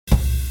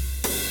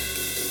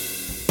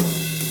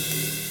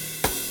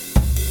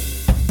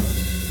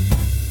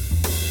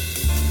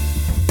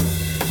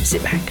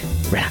Sit back,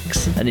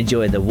 relax, and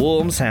enjoy the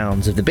warm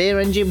sounds of the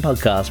Beer Engine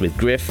podcast with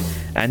Griff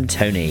and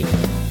Tony.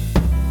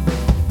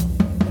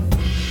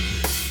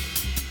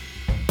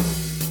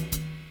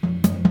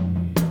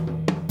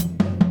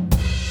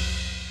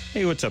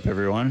 Hey, what's up,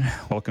 everyone?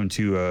 Welcome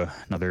to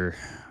another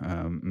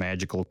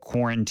magical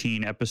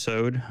quarantine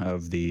episode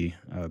of the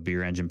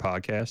Beer Engine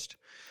podcast.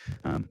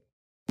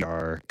 We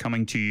are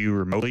coming to you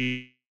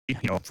remotely.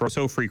 For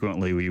so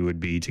frequently we would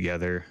be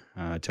together,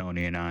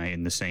 Tony and I,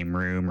 in the same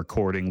room,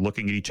 recording,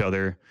 looking at each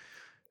other,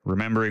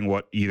 remembering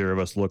what either of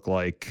us look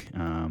like,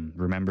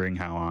 remembering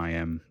how I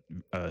am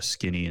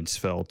skinny and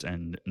svelte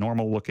and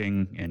normal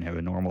looking and have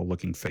a normal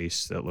looking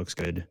face that looks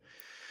good.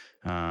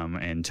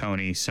 And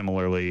Tony,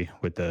 similarly,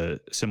 with the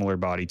similar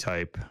body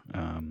type,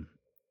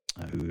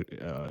 who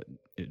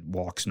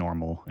walks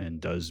normal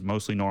and does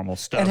mostly normal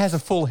stuff. And has a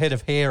full head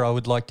of hair, I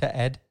would like to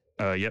add.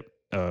 Yep.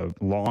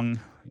 Long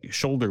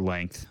shoulder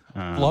length.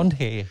 Blonde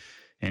hair.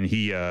 And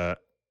he,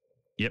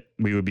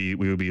 we would be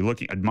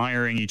looking,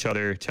 admiring each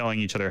other, telling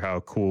each other how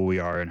cool we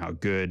are and how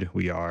good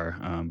we are.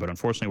 But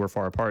unfortunately, we're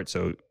far apart.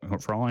 So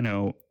for all I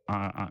know,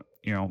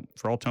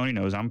 for all Tony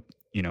knows, I'm,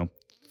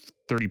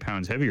 30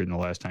 pounds heavier than the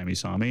last time he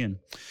saw me. And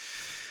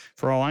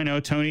for all I know,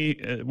 Tony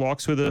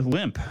walks with a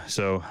limp.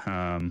 So,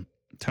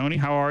 Tony,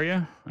 how are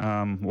you?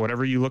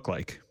 Whatever you look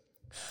like.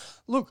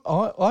 Look,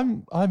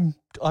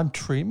 I'm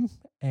trim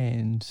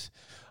and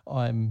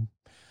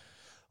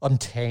I'm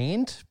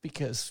tanned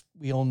because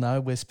we all know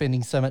we're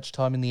spending so much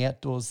time in the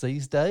outdoors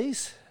these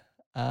days.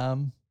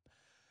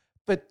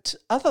 But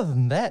other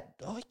than that,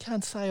 I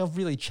can't say I've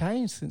really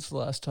changed since the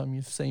last time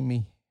you've seen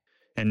me.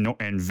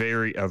 And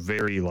very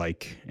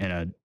like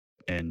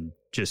and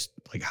just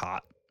like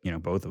hot,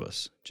 both of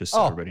us, just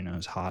so everybody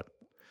knows, hot.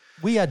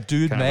 We are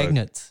dude kind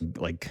magnets.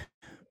 Like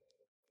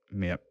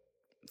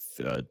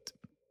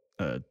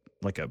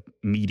a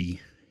meaty,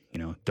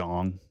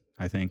 dong,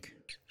 I think,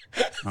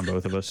 on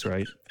both of us,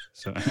 right?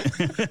 So.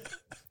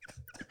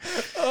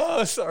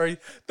 Oh, sorry.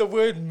 The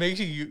word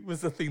meaty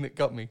was the thing that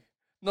got me.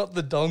 Not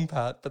the dong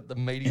part, but the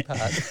meaty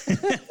part.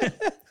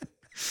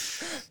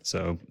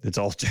 So it's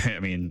all,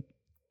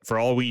 for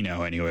all we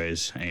know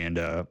anyways. And,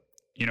 of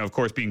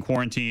course, being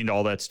quarantined,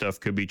 all that stuff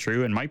could be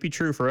true and might be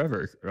true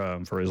forever,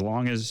 for as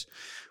long as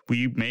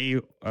we may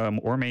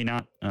or may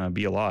not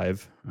be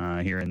alive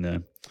here in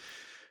the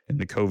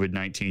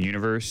COVID-19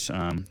 universe.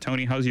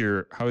 Tony, how's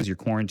your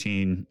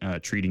quarantine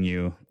treating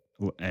you?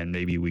 And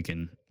maybe we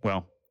can,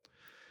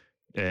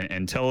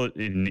 and tell it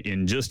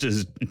in just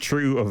as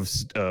true of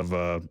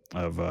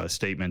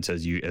statements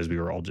as we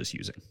were all just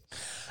using.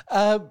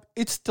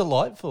 It's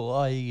delightful.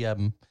 I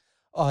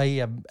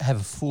have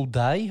a full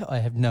day. I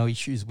have no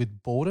issues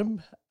with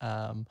boredom.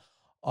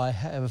 I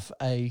have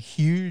a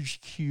huge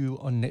queue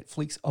on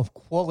Netflix of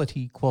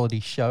quality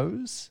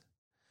shows.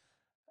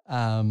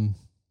 And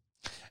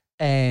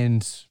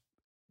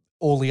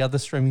all the other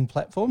streaming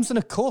platforms. And,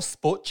 of course,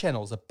 sport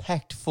channels are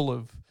packed full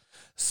of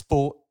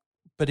sport,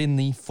 but in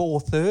the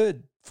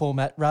 4:3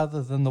 format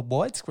rather than the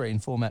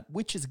widescreen format,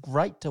 which is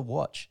great to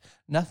watch.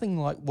 Nothing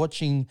like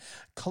watching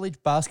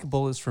college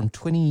basketballers from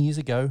 20 years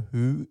ago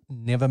who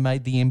never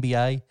made the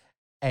NBA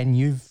and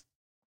you've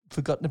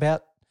forgotten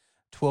about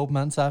 12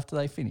 months after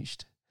they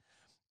finished.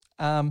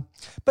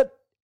 But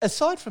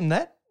aside from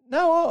that,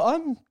 no,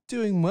 I'm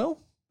doing well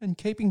and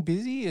keeping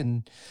busy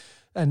and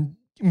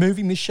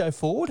moving this show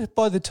forward.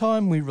 By the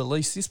time we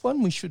release this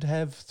one, we should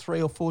have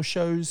 3 or 4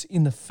 shows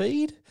in the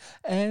feed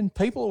and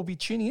people will be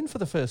tuning in for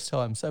the first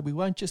time. So we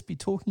won't just be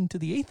talking to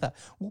the ether.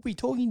 We'll be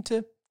talking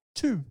to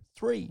 2,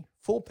 3,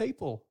 4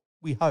 people,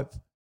 we hope.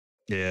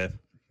 Yeah,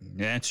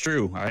 it's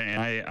true.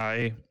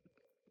 I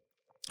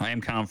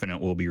am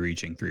confident we'll be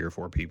reaching 3 or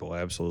 4 people.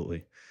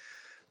 Absolutely.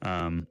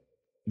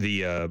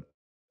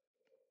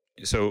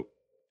 So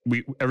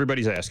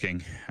everybody's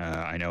asking,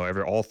 I know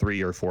all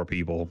 3 or 4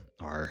 people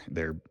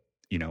they're,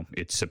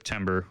 it's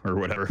September or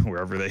whatever,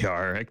 wherever they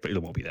are.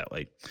 It won't be that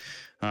late.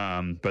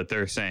 But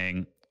they're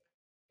saying,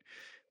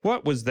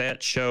 what was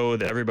that show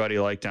that everybody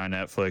liked on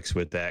Netflix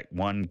with that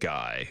one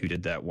guy who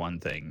did that one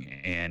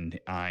thing? And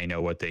I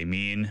know what they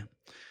mean.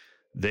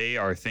 They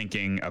are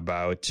thinking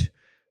about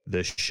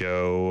the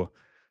show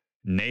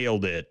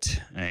Nailed It.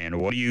 And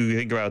what do you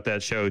think about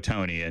that show,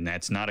 Tony? And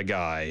that's not a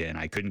guy, and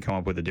I couldn't come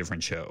up with a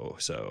different show.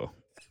 So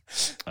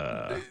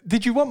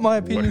did you want my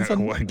opinions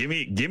on give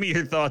me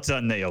your thoughts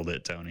on Nailed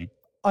It, Tony?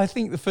 I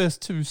think the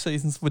first 2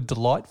 seasons were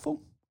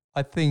delightful.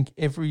 I think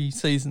every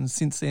season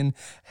since then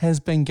has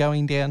been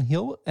going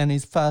downhill and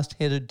is fast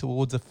headed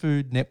towards a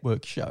Food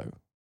Network show.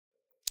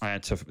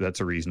 That's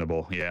a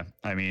reasonable, yeah.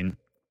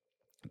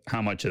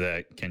 How much of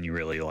that can you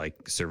really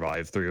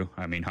survive through?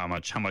 How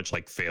much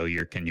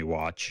failure can you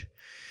watch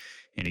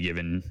in a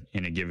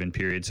given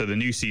period? So the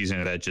new season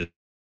of that just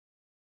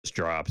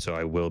dropped, so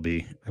I will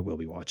be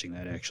watching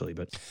that actually.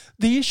 But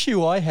the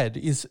issue I had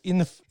is in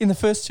the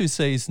first 2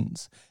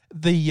 seasons,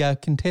 the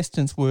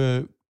contestants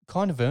were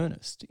kind of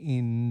earnest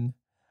in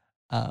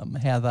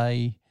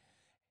how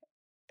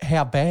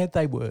bad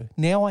they were.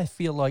 Now I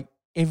feel like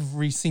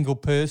every single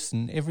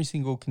person, every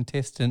single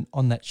contestant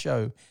on that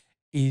show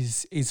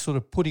is sort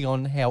of putting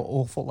on how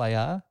awful they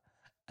are,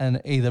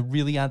 and either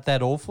really aren't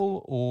that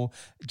awful or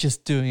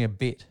just doing a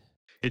bit.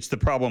 It's the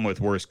problem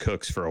with Worst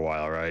Cooks for a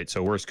while, right?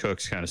 So Worst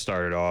Cooks kind of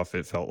started off,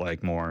 it felt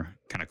like more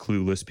kind of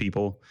clueless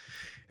people.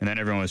 And then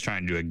everyone was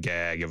trying to do a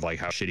gag of like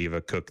how shitty of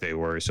a cook they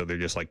were. So they're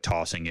just like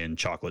tossing in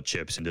chocolate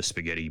chips into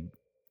spaghetti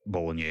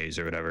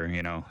bolognese or whatever,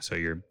 you know? So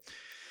you're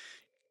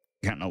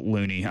kind of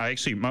loony.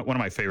 One of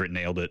my favorite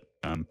Nailed It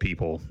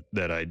people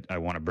that I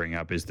want to bring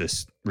up is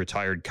this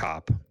retired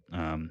cop.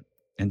 And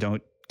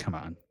don't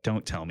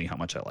tell me how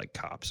much I like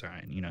cops,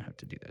 Ryan. You don't have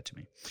to do that to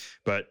me.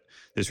 But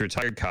this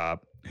retired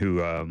cop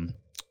who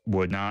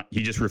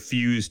he just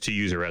refused to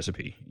use a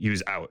recipe. He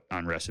was out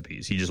on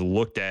recipes. He just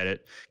looked at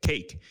it.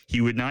 Cake.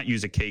 He would not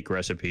use a cake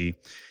recipe.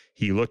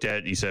 He looked at it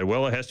and he said,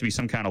 well, it has to be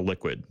some kind of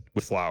liquid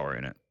with flour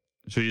in it.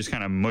 So he just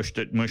kind of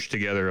mushed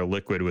together a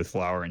liquid with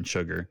flour and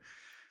sugar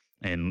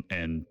and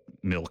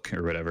milk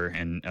or whatever,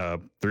 and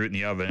threw it in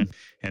the oven.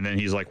 And then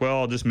he's like, well,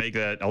 I'll just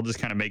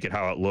kind of make it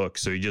how it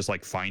looks. So he just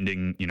like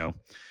finding, you know,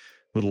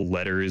 little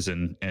letters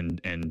and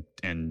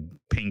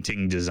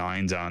painting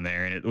designs on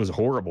there. And it was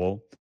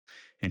horrible.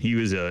 And he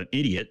was an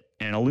idiot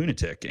and a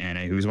lunatic. And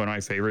he was one of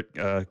my favorite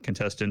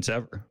contestants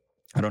ever.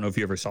 I don't know if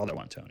you ever saw that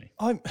one, Tony.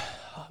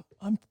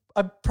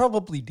 I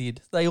probably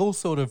did. They all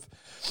sort of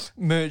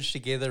merged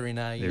together in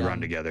a... They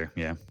run together,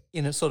 yeah.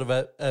 In a sort of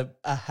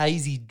a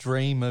hazy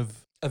dream of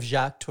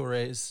Jacques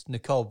Torres,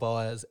 Nicole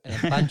Byers,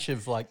 and a bunch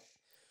of like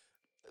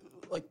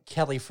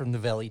Kelly from the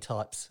Valley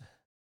types.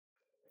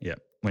 Yeah.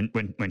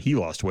 When he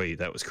lost weight,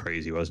 that was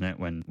crazy, wasn't it?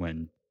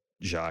 When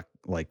Jacques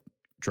like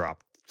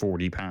dropped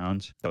 40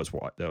 pounds. That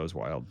was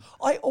wild.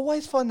 I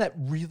always find that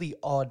really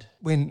odd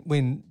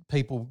when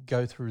people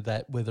go through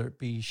that, whether it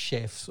be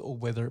chefs or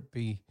whether it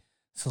be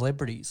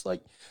celebrities.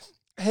 Like,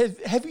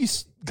 have you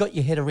got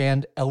your head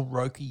around El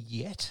Roker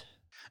yet?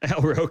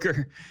 El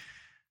Roker?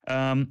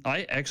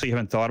 I actually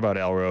haven't thought about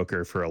El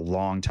Roker for a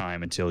long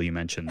time until you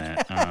mentioned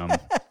that.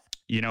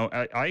 You know,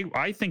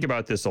 I think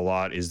about this a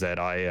lot, is that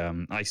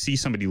I see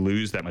somebody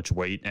lose that much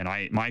weight, and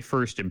my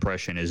first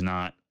impression is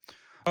not,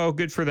 oh,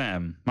 good for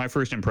them. My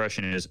first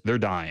impression is they're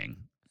dying.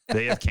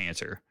 They have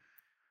cancer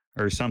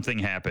or something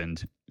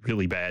happened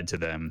really bad to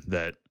them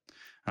that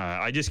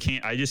I just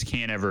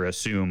can't ever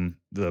assume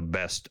the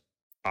best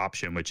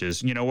option, which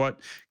is, you know what?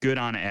 Good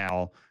on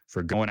Al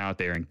for going out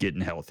there and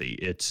getting healthy.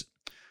 It's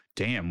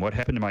damn, what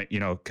happened to my, you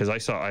know, because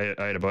I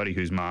had a buddy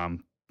whose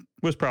mom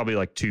was probably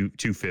like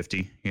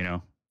 250, you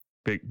know,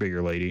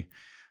 bigger lady.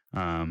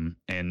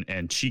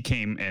 And she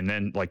came, and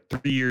then like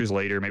 3 years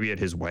later, maybe at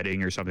his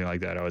wedding or something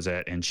like that I was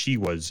at, and she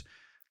was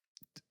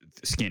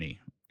skinny,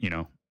 you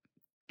know,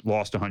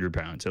 lost 100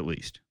 pounds at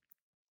least.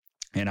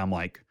 And I'm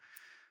like,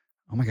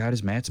 oh my God,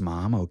 is Matt's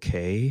mom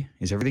okay?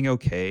 Is everything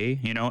okay?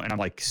 You know, and I'm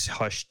like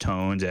hushed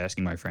tones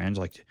asking my friends,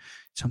 like, did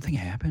something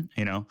happen?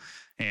 You know,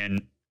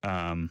 and,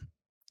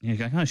 you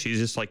know, oh, she's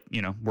just like,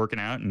 you know, working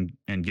out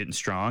and getting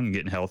strong and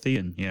getting healthy.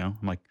 And, you know,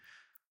 I'm like,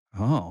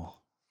 oh,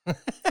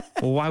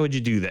 well, why would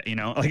you do that? You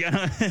know, like,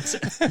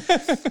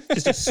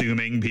 just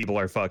assuming people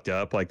are fucked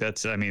up. Like I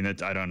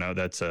don't know.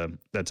 That's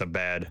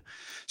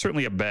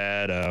certainly a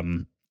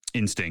bad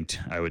instinct,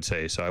 I would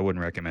say. So I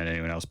wouldn't recommend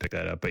anyone else pick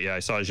that up. But yeah, I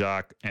saw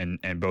Jacques, and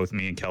both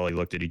me and Kelly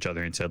looked at each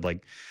other and said,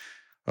 like,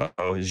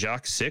 uh-oh, is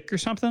Jacques sick or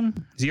something?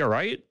 Is he all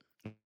right?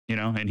 You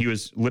know, and he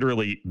was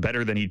literally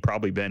better than he'd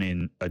probably been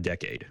in a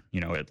decade,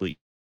 you know, at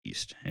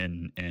least.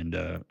 And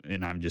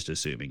I'm just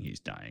assuming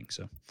he's dying.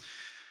 So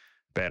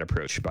bad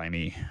approach by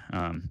me.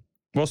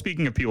 Well,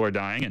 speaking of people are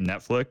dying and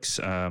Netflix,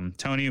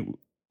 Tony,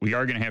 we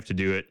are going to have to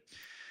do it.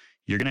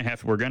 We're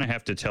going to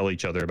have to tell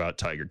each other about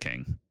Tiger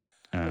King.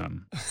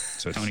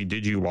 So Tony,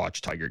 did you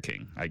watch Tiger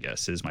King? I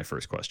guess is my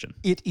first question.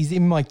 It is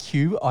in my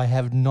queue. I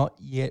have not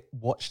yet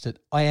watched it.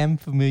 I am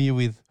familiar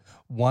with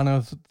one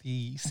of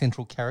the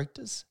central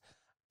characters,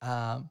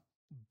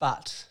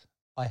 but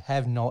I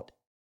have not,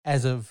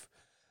 as of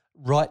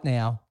right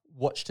now,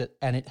 watched it,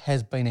 and it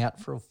has been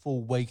out for a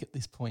full week at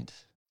this point.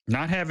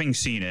 Not having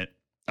seen it,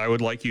 I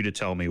would like you to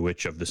tell me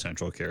which of the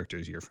central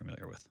characters you're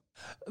familiar with.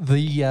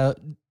 The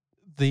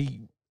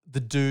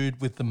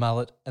dude with the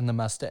mullet and the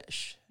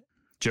mustache.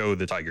 Joe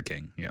the Tiger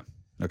King. Yeah.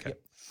 Okay. Yep.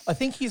 I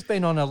think he's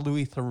been on a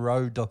Louis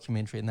Theroux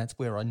documentary, and that's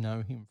where I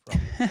know him from.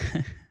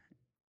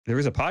 There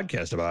was a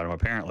podcast about him.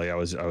 Apparently, I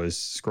was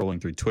scrolling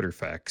through Twitter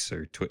facts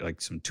or like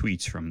some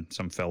tweets from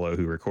some fellow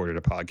who recorded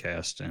a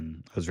podcast,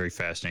 and I was very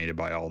fascinated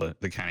by all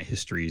the kind of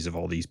histories of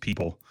all these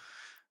people.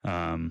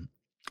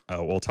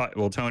 Well,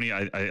 Tony,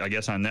 I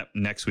guess on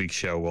next week's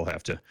show we'll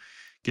have to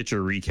get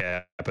your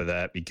recap of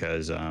that,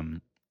 because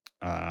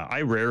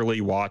I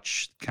rarely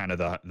watch kind of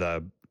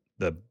the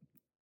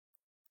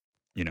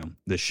you know,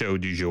 the show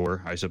du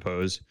jour, I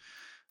suppose,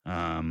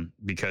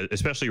 because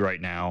especially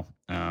right now,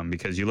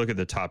 because you look at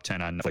the top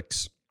 10 on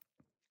Netflix,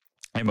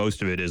 and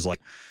most of it is like,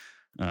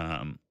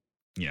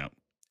 you know,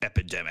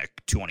 Epidemic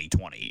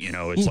 2020. You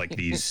know, it's like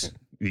these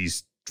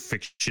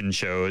fiction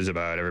shows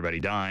about everybody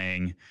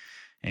dying.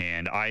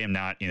 And I am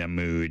not in a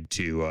mood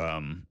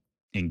to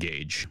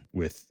engage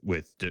with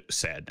the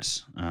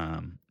sadness.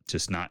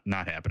 Just not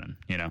happening,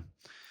 you know.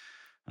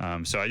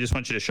 So I just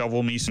want you to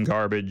shovel me some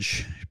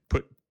garbage,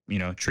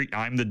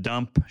 I'm the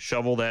dump,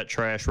 shovel that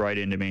trash right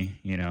into me.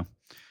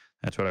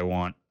 That's what I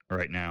want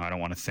right now. I don't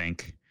want to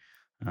think.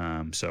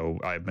 So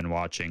I've been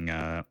watching,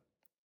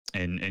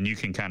 and you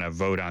can kind of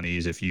vote on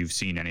these if you've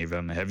seen any of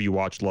them. Have you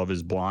watched Love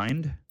is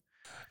Blind?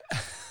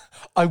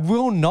 I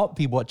will not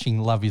be watching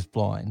Love is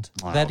Blind.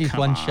 Oh, that is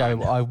one come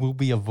show on. I will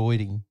be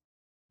avoiding.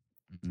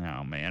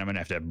 No, man, I'm gonna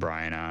have to have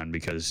Brian on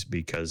because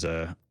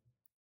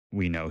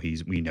we know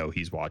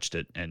he's watched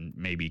it and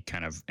maybe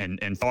kind of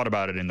and thought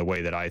about it in the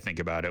way that I think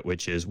about it,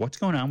 which is what's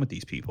going on with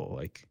these people.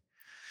 Like,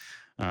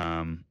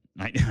 I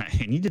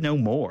need to know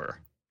more.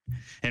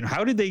 And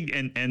how did they?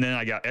 And then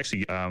I got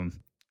actually,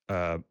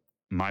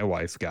 my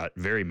wife got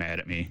very mad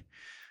at me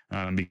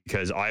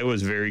because I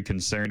was very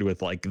concerned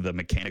with like the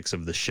mechanics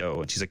of the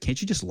show, and she's like,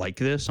 "Can't you just like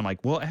this?" I'm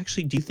like, "Well,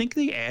 actually, do you think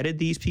they added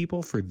these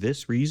people for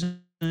this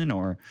reason,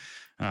 or?"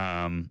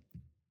 And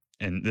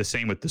the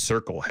same with The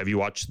Circle. Have you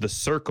watched The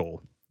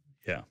Circle?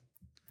 Yeah,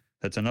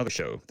 that's another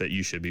show that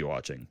you should be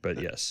watching. But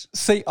yes,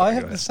 see, I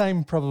have the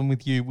same problem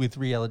with you with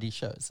reality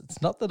shows.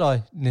 It's not that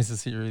I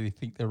necessarily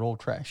think they're all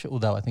trash,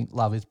 although I think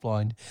Love is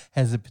Blind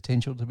has the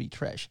potential to be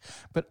trash.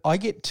 But I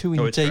get too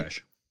in deep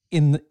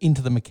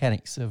into the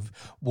mechanics of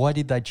why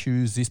did they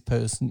choose this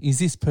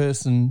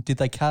person? Did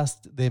they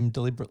cast them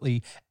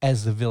deliberately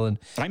as the villain?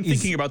 I'm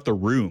thinking about the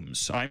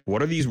rooms.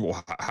 What are these?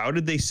 How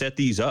did they set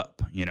these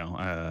up?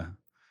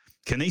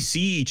 Can they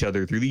see each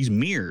other through these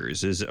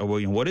mirrors?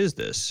 What is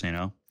this?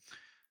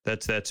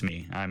 That's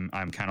me.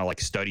 I'm kind of like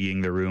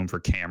studying the room for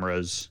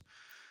cameras.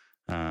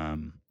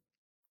 It's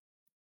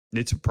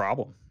a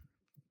problem.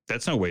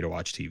 That's no way to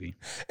watch TV.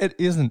 It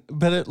isn't,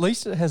 but at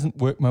least it hasn't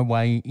worked my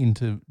way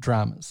into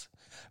dramas.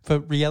 For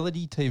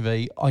reality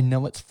TV, I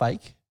know it's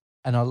fake,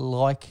 and I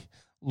like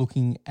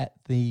looking at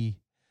the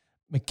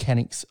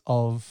mechanics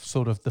of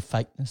sort of the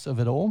fakeness of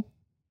it all.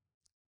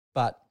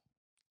 But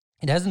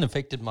it hasn't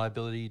affected my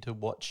ability to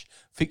watch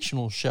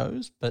fictional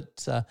shows.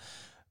 But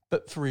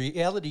for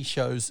reality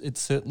shows, it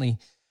certainly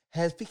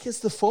has,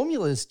 because the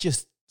formula is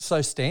just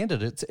so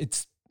standard.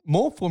 It's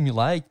more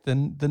formulaic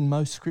than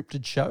most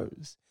scripted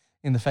shows,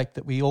 in the fact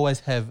that we always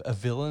have a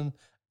villain,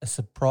 a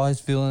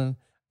surprise villain,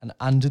 an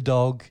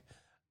underdog,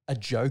 a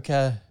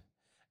joker,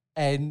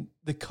 and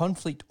the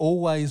conflict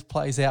always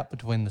plays out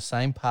between the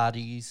same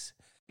parties.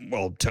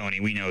 Well, Tony,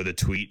 we know the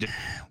tweet,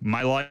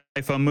 "My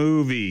life a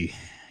movie,"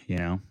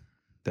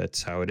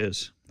 that's how it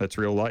is. That's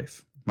real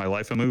life. My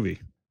life a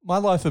movie. My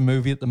life a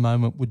movie at the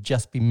moment would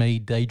just be me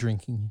day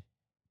drinking,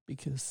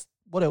 because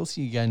what else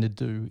are you going to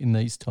do in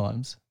these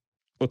times?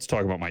 Let's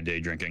talk about my day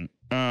drinking.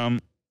 And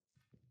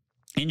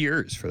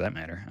yours for that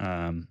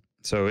matter.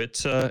 So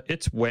it's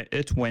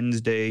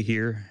Wednesday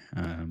here.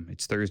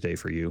 It's Thursday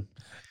for you.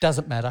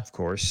 Doesn't matter. Of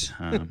course.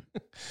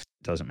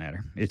 Doesn't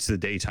matter. It's the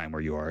daytime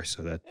where you are,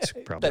 so that's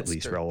probably at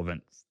least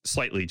relevant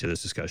slightly to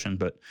this discussion,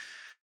 but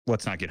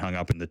let's not get hung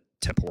up in the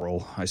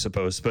temporal, I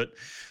suppose. But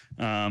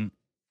I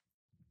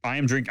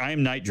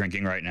am night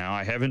drinking right now.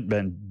 I haven't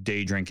been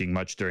day drinking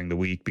much during the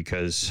week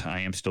because I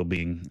am still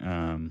being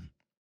I'm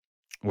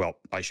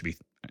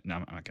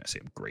not going to say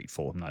I'm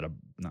grateful. I'm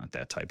not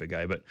that type of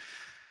guy, but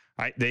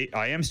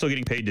I am still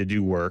getting paid to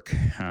do work,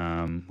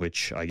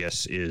 which I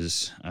guess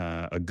is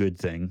a good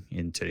thing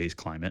in today's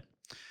climate.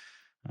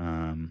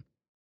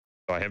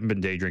 I haven't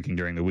been day drinking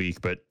during the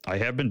week, but I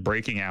have been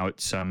breaking out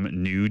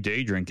some new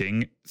day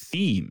drinking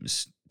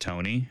themes,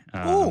 Tony.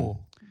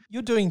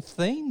 You're doing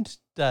themed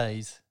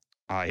days.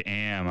 I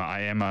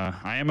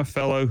am a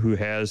fellow who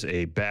has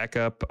a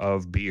backup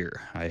of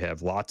beer. I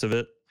have lots of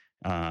it.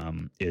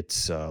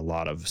 It's a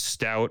lot of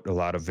stout, a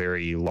lot of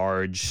very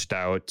large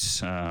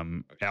stouts,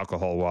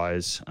 alcohol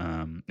wise,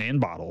 and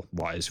bottle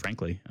wise,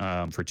 frankly,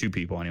 for two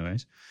people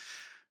anyways.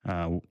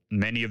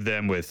 Many of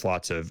them with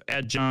lots of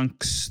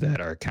adjuncts that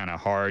are kind of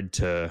hard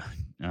to,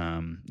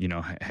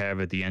 have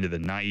at the end of the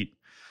night.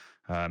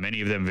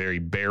 Many of them very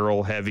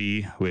barrel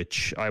heavy,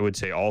 which I would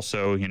say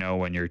also,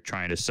 when you're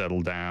trying to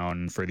settle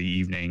down for the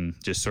evening,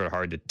 just sort of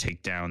hard to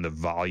take down the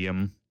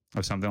volume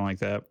of something like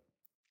that.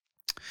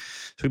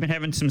 So we've been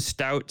having some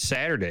stout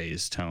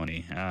Saturdays,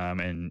 Tony,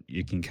 and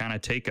you can kind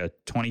of take a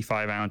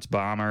 25-ounce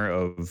bomber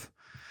of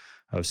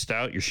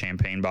stout, your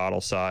champagne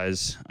bottle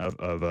size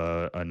of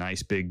a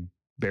nice big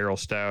barrel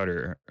stout,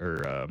 or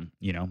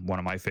one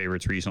of my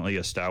favorites recently,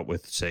 a stout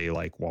with, say,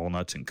 like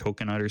walnuts and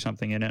coconut or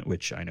something in it,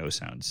 which I know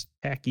sounds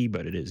tacky,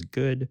 but it is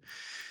good.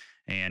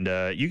 And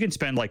you can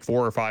spend like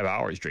 4 or 5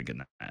 hours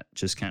drinking that,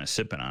 just kind of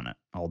sipping on it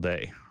all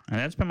day. And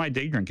that's been my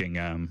day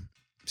drinking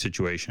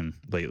situation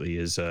lately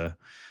is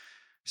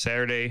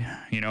Saturday,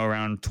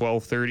 around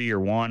 12:30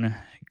 or 1,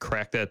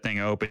 crack that thing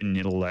open and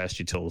it'll last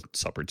you till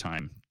supper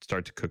time.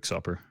 Start to cook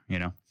supper,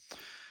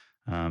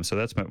 So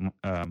that's my,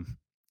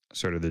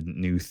 sort of the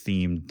new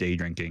themed day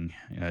drinking.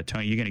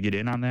 Tony, you going to get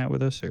in on that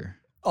with us, or?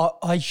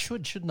 I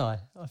shouldn't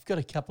I? I've got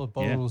a couple of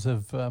bottles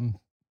of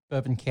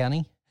Bourbon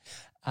County,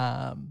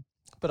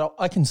 but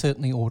I can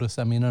certainly order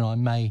some in, and I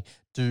may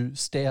do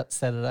stout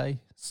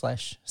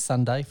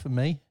Saturday/Sunday for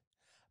me.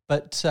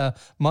 But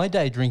my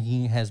day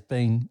drinking has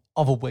been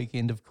of a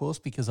weekend, of course,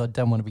 because I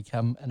don't want to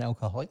become an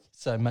alcoholic,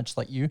 so much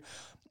like you.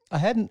 I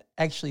hadn't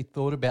actually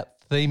thought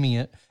about theming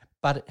it,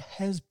 but it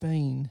has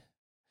been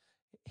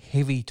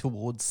heavy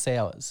towards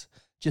sours,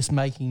 just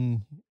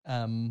making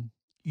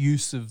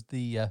use of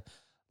the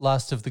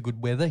last of the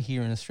good weather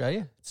here in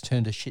Australia. It's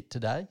turned to shit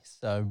today,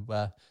 so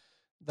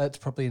that's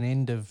probably an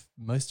end of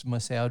most of my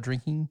sour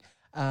drinking.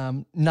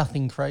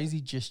 Nothing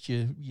crazy, just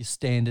your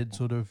standard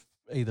sort of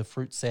either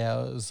fruit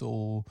sours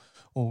or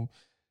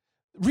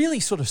really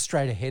sort of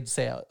straight ahead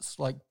sours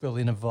like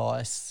Berliner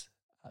Weiss,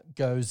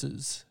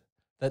 Gozes,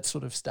 that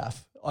sort of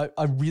stuff.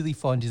 I really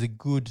find is a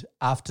good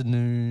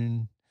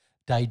afternoon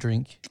day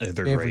drink. They're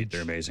beverage. great.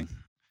 They're amazing.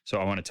 So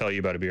I want to tell you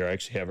about a beer. I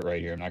actually have it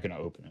right here. I'm not going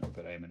to open it,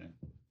 but I'm going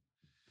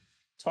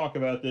to talk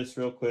about this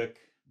real quick.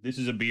 This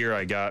is a beer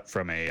I got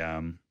from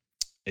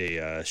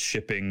a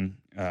shipping.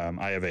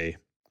 I have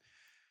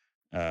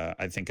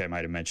I think I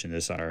might have mentioned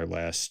this on our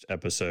last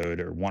episode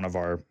or one of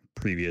our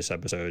previous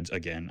episodes.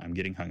 Again, I'm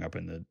getting hung up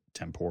in the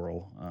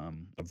temporal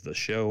of the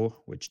show,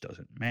 which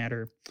doesn't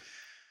matter.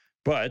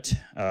 But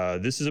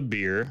this is a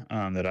beer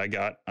that I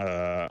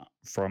got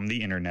from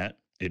the internet.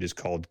 It is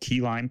called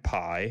Key Lime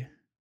Pie.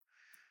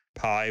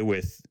 Pie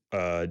with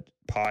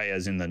pie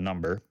as in the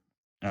number.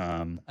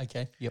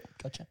 Okay, yep,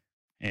 gotcha.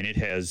 And it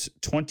has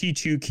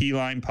 22 key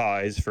lime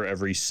pies for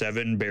every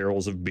 7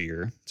 barrels of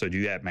beer. So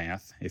do that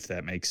math if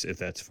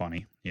that's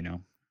funny, kind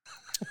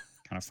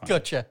of funny.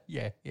 Gotcha.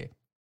 Yeah.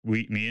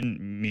 Me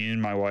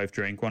and my wife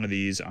drank one of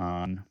these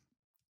on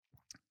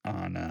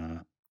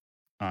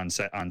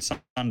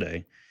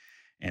Sunday,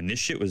 and this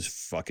shit was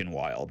fucking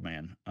wild,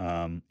 man.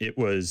 It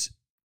was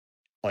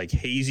like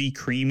hazy,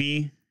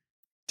 creamy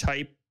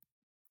type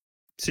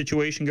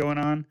situation going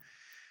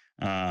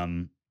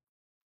on.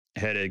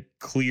 Had a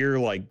clear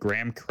like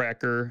graham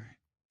cracker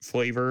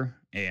flavor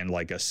and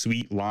like a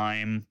sweet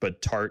lime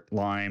but tart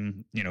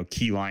lime,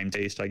 key lime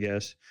taste, I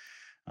guess.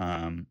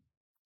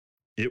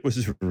 It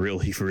was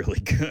really, really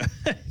good.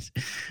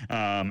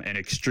 And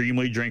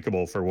extremely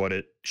drinkable for what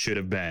it should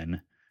have been.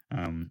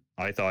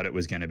 I thought it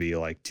was going to be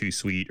like too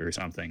sweet or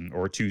something,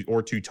 or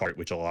too tart,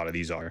 which a lot of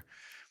these are.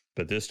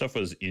 But this stuff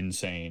was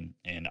insane,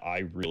 and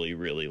I really,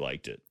 really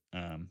liked it.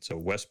 So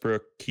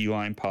Westbrook Key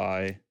Lime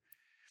Pie,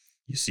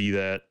 you see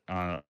that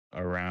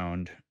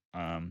around,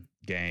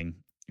 gang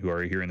who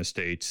are here in the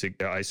States.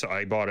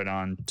 I bought it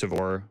on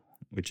Tavour,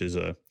 which is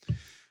a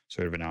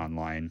sort of an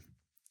online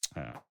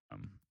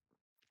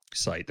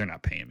site. They're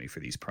not paying me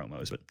for these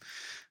promos, but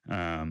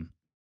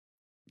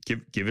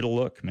give it a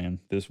look, man.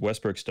 This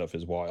Westbrook stuff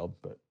is wild.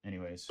 But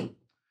anyways,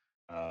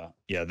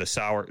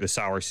 the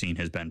sour scene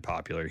has been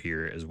popular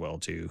here as well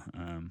too.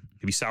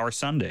 Maybe Sour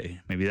Sunday.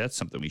 Maybe that's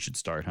something we should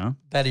start, huh?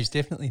 That is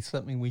definitely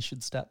something we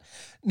should start.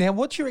 Now,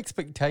 what's your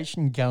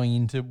expectation going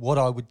into what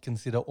I would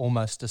consider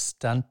almost a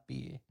stunt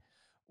beer,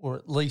 or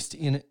at least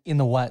in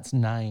the way it's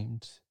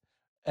named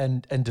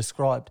and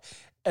described?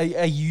 Are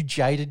you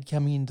jaded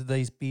coming into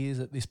these beers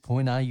at this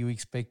point? Are you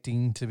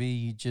expecting to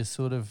be just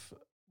sort of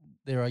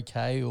they're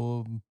okay,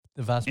 or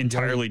the vast majority?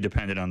 Entirely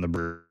dependent on the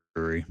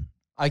brewery.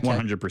 Okay.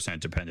 100%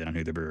 dependent on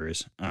who the brewer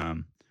is.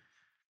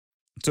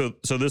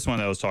 So this one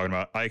that I was talking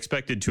about, I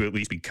expected to at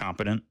least be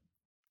competent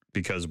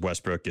because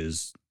Westbrook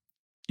is,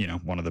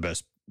 one of the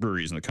best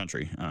breweries in the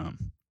country.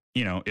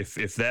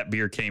 If that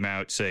beer came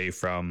out, say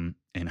from,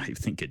 and I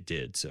think it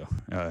did. So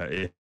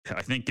I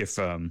think if,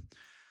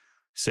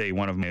 say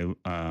one of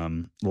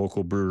my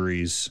local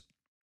breweries,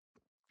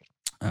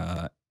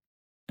 I'm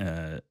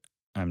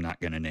not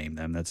going to name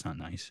them. That's not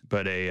nice.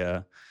 But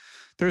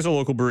there's a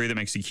local brewery that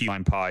makes a key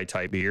lime pie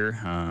type beer.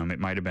 It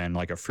might have been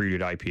like a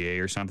fruited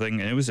IPA or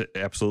something. And it was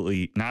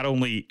absolutely not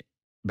only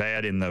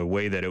bad in the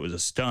way that it was a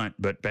stunt,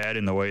 but bad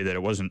in the way that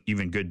it wasn't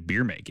even good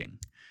beer making.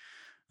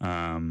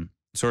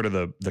 Sort of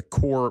the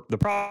core, the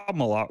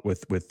problem a lot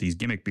with these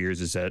gimmick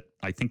beers is that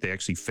I think they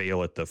actually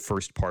fail at the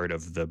first part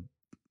of the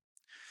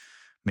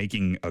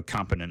making a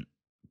competent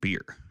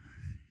beer.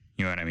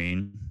 You know what I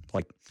mean?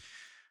 Like,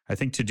 I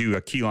think to do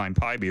a key lime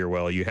pie beer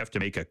well, you have to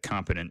make a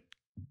competent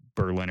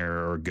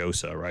Berliner or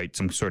Gosa, right?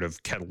 Some sort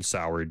of kettle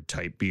soured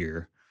type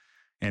beer.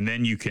 And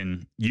then you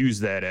can use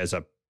that as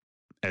a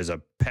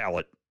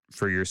palette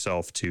for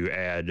yourself to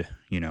add,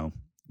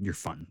 your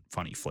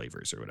funny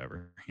flavors or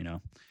whatever,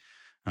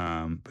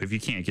 But if you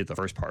can't get the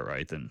first part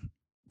right, then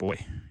boy,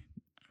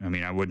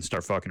 I wouldn't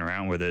start fucking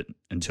around with it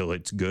until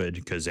it's good,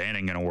 because that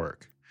ain't gonna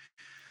work.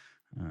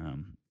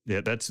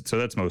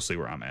 That's mostly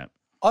where I'm at.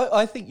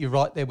 I think you're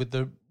right there with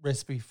the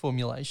recipe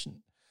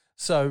formulation.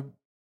 So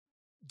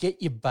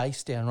get your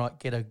base down right,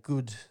 get a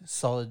good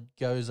solid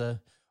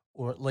Goza,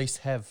 or at least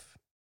have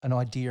an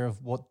idea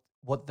of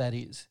what that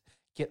is.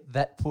 Get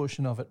that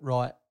portion of it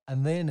right,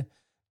 and then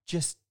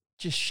just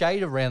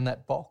shade around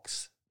that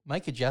box.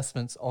 Make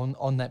adjustments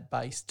on that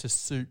base to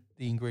suit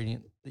the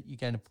ingredient that you're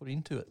going to put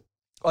into it.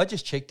 I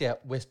just checked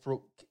out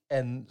Westbrook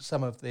and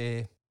some of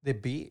their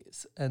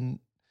beers, and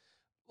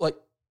like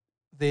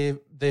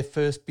their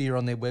first beer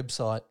on their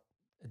website,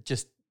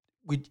 just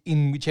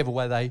in whichever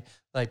way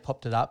they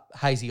popped it up,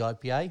 hazy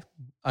IPA,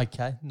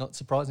 okay, not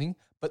surprising.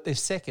 But their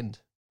second,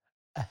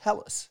 a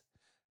Helles,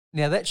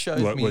 Now that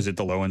shows What me. was it?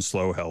 The Low and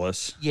Slow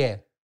Hellas? Yeah.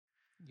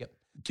 Yep.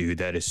 Dude,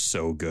 that is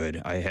so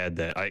good. I had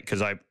that.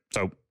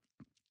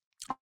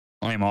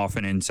 I am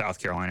often in South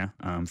Carolina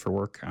for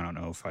work. I don't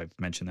know if I've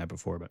mentioned that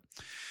before, but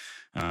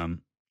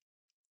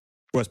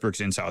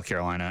Westbrook's in South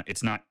Carolina.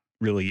 It's not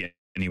really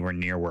anywhere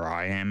near where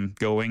I am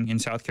going in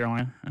South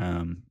Carolina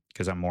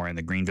because I'm more in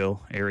the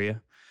Greenville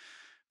area.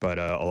 But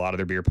a lot of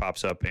their beer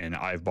pops up, and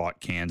I've bought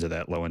cans of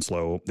that Low and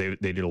Slow. They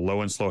did a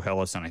Low and Slow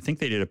Hellas, and I think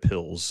they did a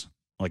Pils,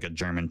 like a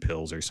German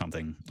Pils or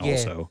something Yeah.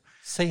 also.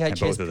 CHS And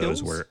both of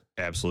those pills? were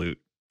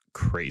absolute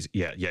crazy.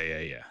 Yeah.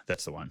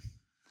 That's the one.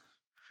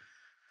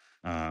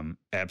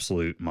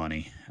 Absolute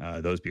money.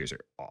 Those beers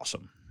are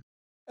awesome.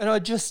 And I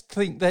just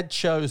think that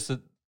shows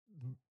that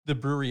the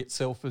brewery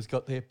itself has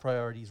got their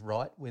priorities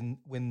right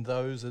when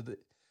those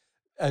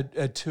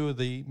are two of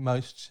the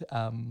most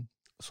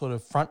sort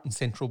of front and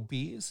central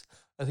beers.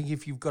 I think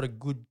if you've got a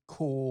good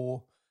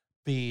core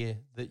beer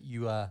that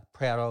you are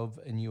proud of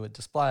and you are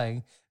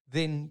displaying,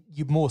 then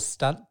your more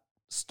stunt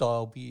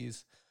style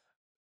beers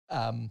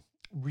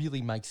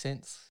really make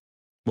sense.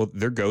 Well,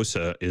 their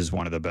Gosa is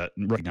one of the best,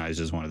 recognized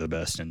as one of the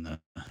best in the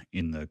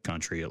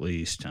country, at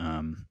least.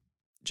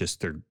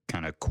 Just their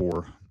kind of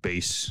core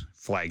base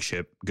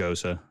flagship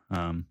Gosa.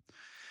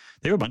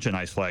 They have a bunch of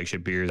nice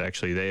flagship beers.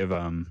 Actually, they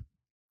have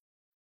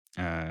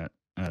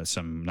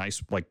some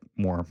nice, like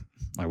more.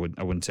 I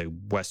wouldn't say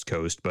West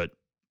Coast, but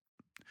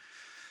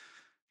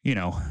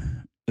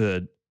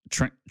the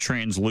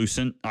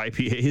translucent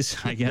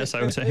IPAs, I guess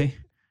I would say.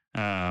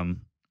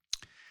 And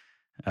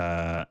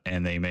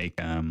they make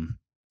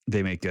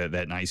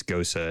that nice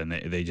Gosa, and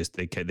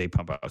they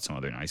pump out some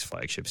other nice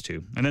flagships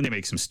too. And then they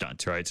make some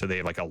stunts, right? So they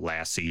have like a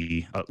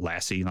Lassie,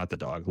 not the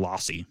dog,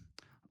 Lassie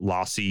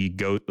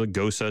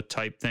Gosa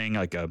type thing,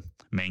 like a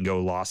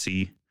mango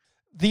Lassie.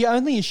 The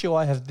only issue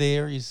I have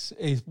there is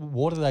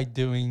what are they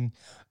doing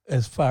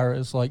as far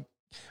as like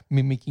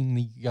mimicking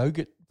the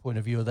yogurt point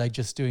of view? Are they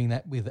just doing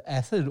that with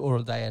acid, or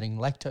are they adding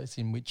lactose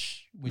in?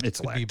 Which it's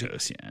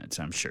lactose, yeah.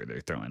 I'm sure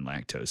they're throwing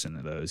lactose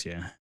into those,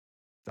 yeah.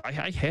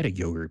 I had a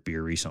yogurt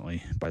beer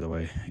recently, by the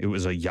way. It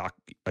was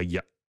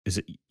is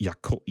it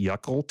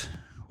Yakult?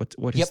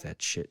 What is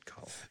that shit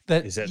called?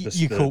 Is that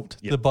Yakult,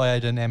 the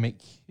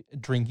biodynamic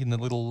drink in the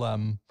little,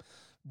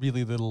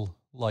 really little,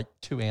 like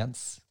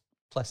 2-ounce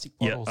plastic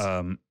bottles.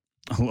 Yeah,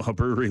 a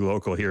brewery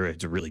local here.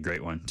 It's a really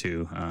great one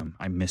too.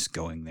 I miss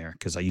going there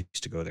because I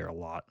used to go there a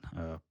lot.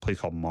 A place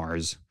called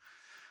Mars.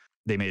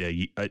 They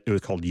made it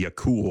was called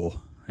Yakult,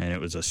 and it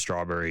was a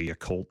strawberry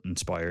Yakult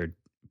inspired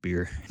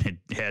beer, and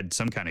it had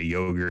some kind of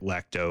yogurt,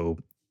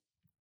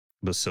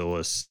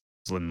 lactobacillus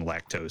and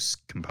lactose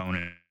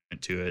component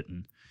to it,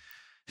 and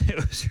it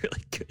was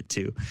really good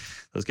too.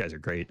 Those guys are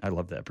great. I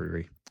love that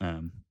brewery.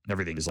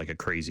 Everything is like a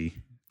crazy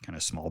kind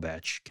of small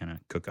batch kind of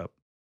cook up.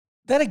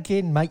 That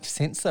again makes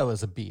sense though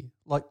as a beer.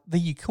 Like the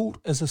Yakult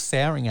as a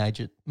souring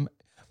agent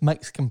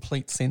makes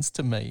complete sense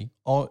to me.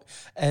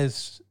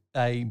 As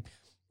a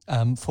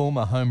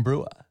former home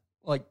brewer,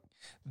 like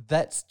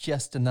that's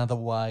just another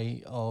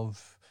way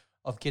of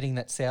getting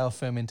that sour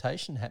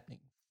fermentation happening.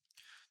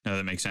 No,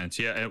 that makes sense.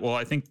 Yeah. Well,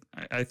 I think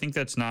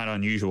that's not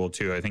unusual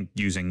too. I think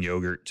using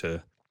yogurt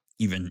to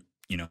even,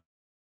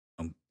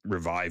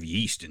 revive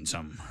yeast in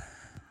some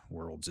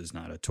worlds is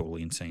not a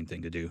totally insane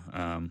thing to do.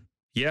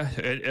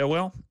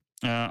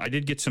 I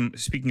did get some,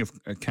 speaking of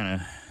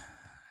kind of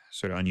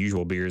sort of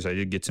unusual beers, I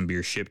did get some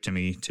beer shipped to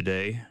me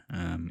today,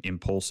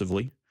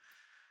 impulsively.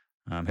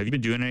 Have you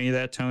been doing any of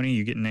that, Tony?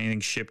 You getting anything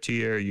shipped to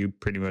you, or are you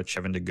pretty much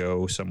having to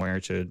go somewhere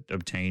to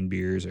obtain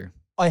beers? Or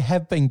I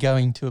have been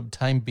going to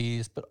obtain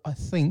beers, but I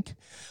think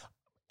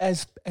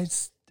as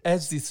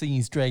this thing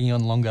is dragging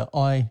on longer,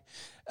 I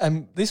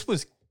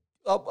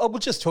will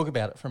just talk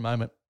about it for a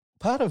moment.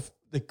 Part of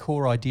the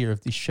core idea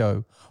of this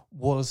show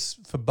was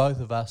for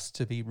both of us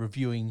to be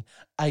reviewing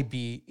a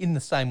beer in the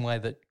same way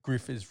that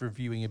Griff is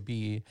reviewing a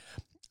beer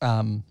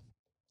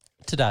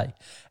today.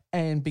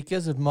 And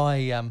because of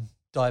my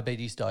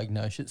diabetes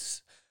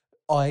diagnosis,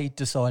 I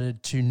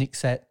decided to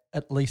nix that,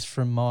 at least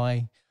from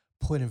my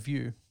point of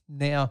view.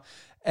 Now,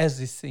 as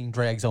this thing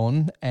drags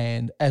on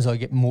and as I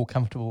get more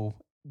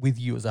comfortable with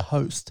you as a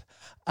host,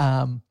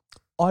 I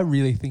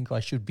really think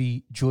I should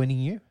be joining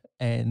you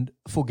and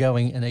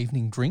foregoing an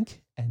evening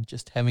drink and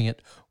just having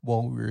it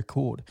while we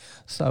record.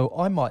 So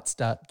I might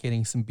start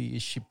getting some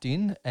beers shipped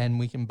in, and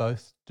we can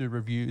both do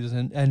reviews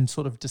and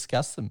sort of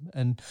discuss them.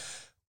 And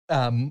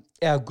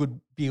our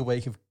good beer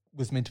week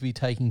was meant to be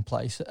taking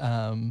place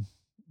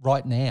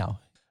right now.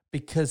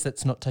 Because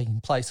that's not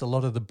taking place, a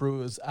lot of the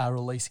brewers are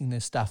releasing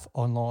their stuff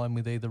online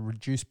with either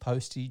reduced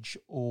postage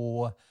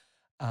or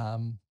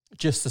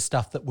just the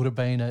stuff that would have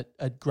been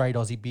at Great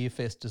Aussie Beer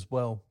Fest as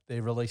well.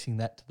 They're releasing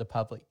that to the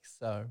public.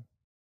 So,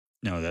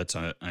 no, that's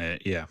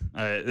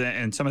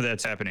and some of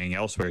that's happening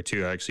elsewhere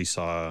too. I actually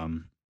saw,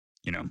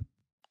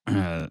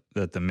 that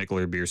the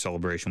Mikkeller Beer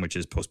Celebration, which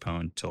is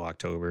postponed till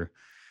October,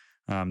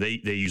 they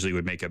usually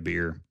would make a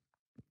beer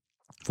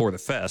for the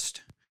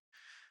fest.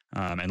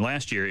 And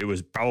last year, it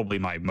was probably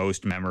my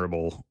most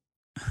memorable,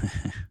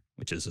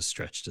 which is a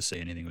stretch to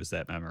say anything was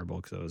that memorable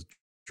because I was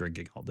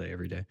drinking all day,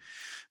 every day.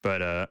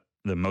 But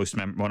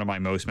one of my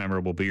most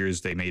memorable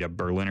beers, they made a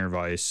Berliner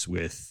Weiss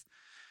with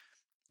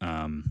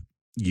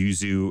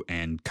yuzu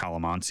and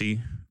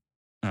calamansi.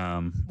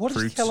 What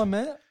fruits. is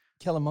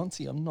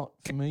calamansi? I'm not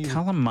familiar.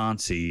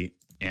 Calamansi,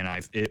 and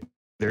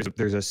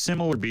there's a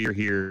similar beer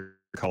here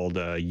called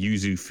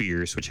Yuzu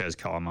Fierce, which has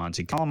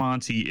calamansi.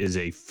 Calamansi is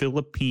a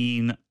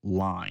Philippine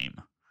lime.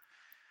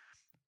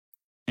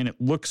 And it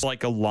looks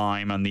like a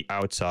lime on the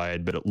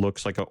outside, but it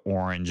looks like an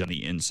orange on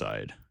the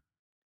inside.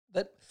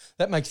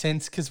 That makes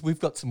sense because we've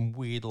got some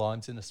weird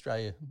limes in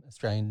Australia,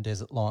 Australian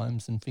desert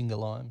limes and finger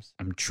limes.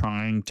 I'm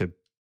trying to,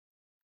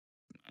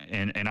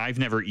 and I've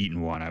never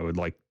eaten one. I would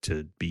like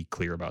to be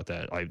clear about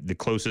that. The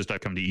closest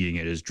I've come to eating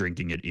it is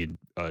drinking it in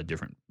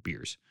different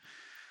beers.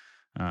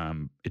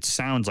 It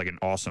sounds like an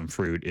awesome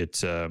fruit.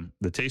 It's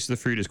the taste of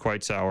the fruit is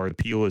quite sour. The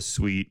peel is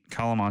sweet.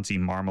 Calamansi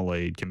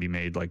marmalade can be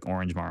made like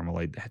orange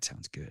marmalade. That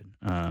sounds good.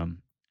 And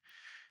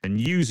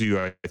yuzu,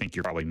 I think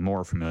you're probably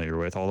more familiar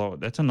with. Although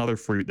that's another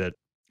fruit that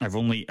I've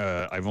only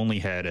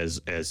had as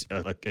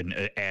like an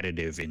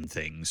additive in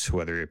things,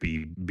 whether it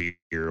be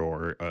beer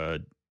or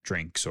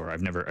drinks. Or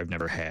I've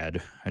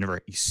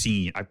never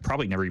seen. I've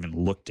probably never even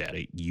looked at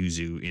a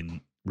yuzu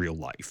in real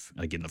life,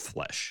 like in the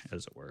flesh,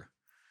 as it were.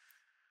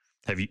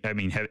 Have you? I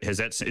mean, is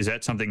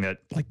that something that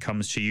like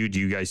comes to you? Do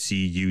you guys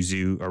see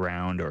yuzu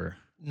around or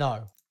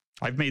no?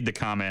 I've made the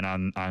comment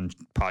on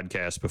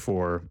podcasts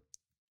before,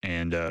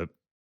 and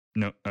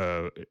no,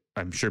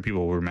 I'm sure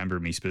people will remember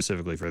me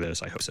specifically for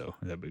this. I hope so.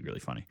 That'd be really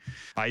funny.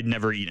 I'd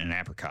never eaten an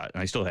apricot,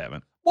 and I still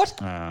haven't. What?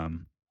 No,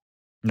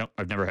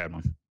 I've never had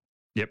one.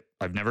 Yep,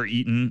 I've never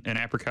eaten an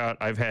apricot.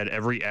 I've had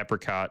every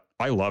apricot.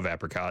 I love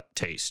apricot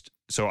taste,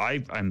 so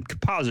I'm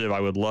positive I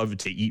would love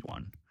to eat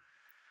one.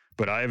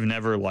 But I've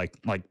never like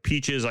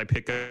peaches. I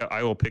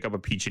will pick up a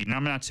peach, and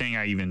I'm not saying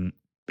I even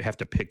have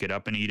to pick it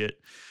up and eat it.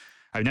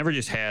 I've never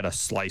just had a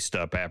sliced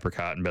up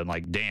apricot and been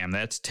like, damn,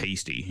 that's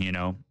tasty,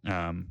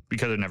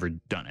 because I've never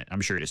done it. I'm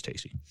sure it is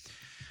tasty.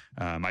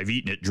 I've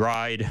eaten it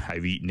dried.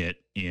 I've eaten it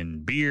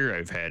in beer.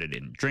 I've had it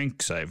in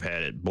drinks. I've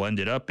had it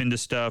blended up into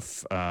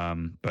stuff.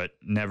 But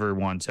never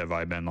once have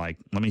I been like,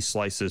 let me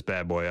slice this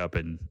bad boy up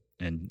and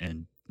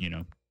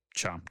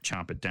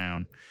chomp it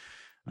down.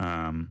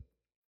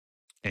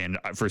 And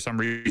for some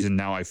reason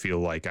now I feel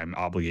like I'm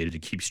obligated to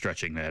keep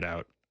stretching that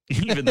out,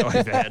 even though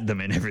I've had them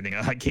and everything.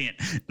 I can't.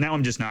 Now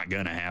I'm just not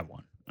going to have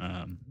one,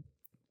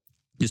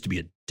 just to be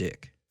a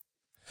dick.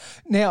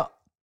 Now,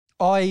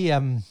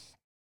 I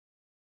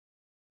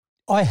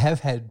have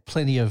had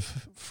plenty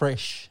of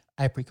fresh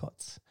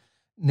apricots.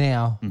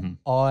 Now,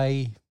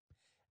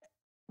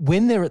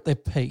 when they're at their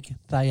peak,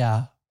 they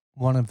are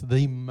one of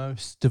the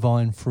most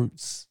divine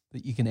fruits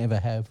that you can ever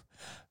have.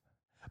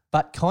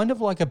 But kind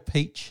of like a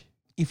peach,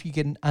 if you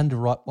get an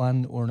underripe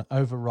one or an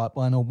overripe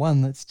one or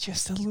one that's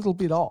just a little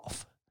bit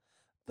off,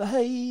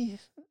 the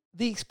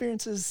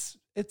experience is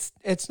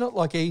it's not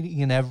like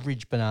eating an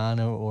average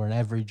banana or an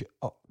average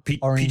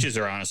orange. Peaches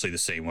are honestly the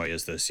same way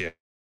as this. Yeah,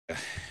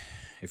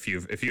 if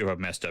you have a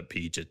messed up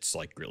peach, it's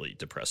like really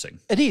depressing.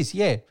 It is,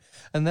 yeah,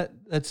 and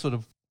that's sort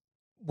of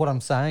what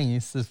I'm saying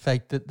is the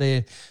fact that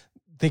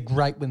they're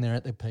great when they're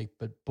at their peak,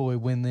 but boy,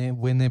 when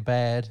they're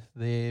bad,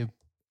 they're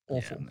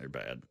awful. Yeah, they're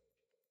bad.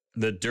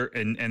 The dirt,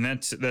 and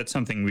that's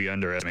something we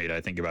underestimate, I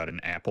think, about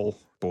an apple.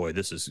 Boy,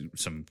 this is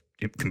some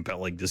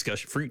compelling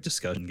fruit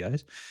discussion,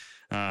 guys.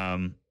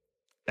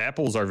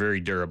 Apples are very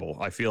durable.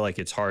 I feel like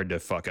it's hard to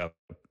fuck up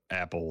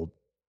apple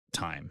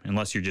time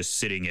unless you're just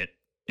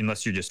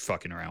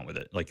fucking around with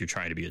it, like you're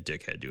trying to be a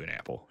dickhead to an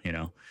apple.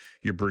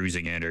 You're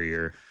bruising it or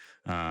you're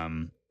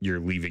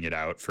leaving it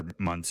out for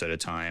months at a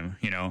time.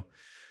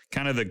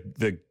 Kind of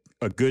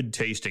a good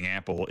tasting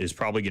apple is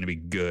probably going to be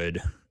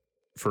good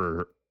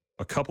for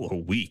a couple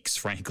of weeks,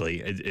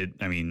 frankly.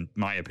 I mean,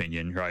 my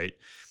opinion, right?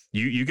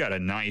 You got a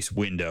nice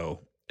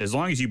window as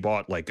long as you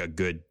bought like a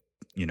good,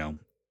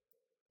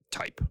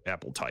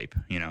 apple type,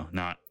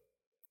 not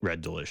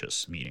Red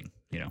Delicious, meaning,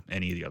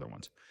 any of the other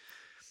ones.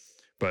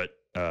 But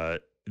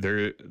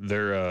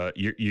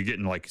you're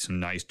getting like some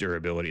nice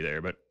durability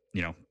there. But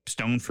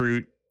stone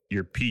fruit,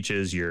 your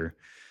peaches, your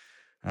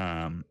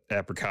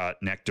apricot,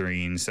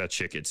 nectarines, that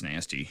shit gets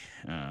nasty.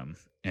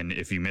 And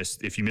if you miss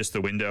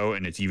the window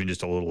and it's even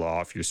just a little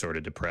off, you're sort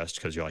of depressed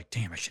because you're like,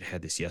 damn, I should have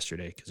had this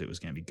yesterday because it was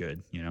going to be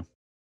good,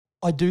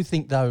 I do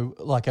think, though,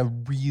 like a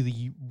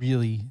really,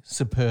 really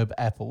superb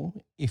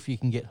apple, if you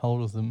can get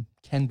hold of them,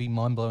 can be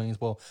mind-blowing as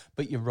well.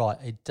 But you're right,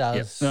 it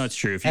does. Yeah, no, it's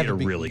true. If you get a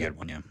really good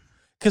one, yeah.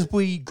 Because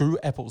we grew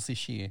apples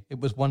this year. It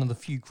was one of the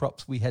few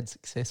crops we had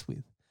success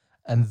with,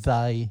 and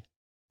they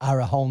are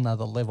a whole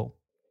nother level.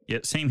 Yeah,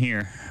 same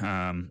here.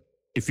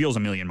 It feels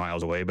a million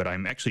miles away, but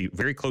I'm actually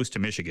very close to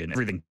Michigan.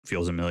 Everything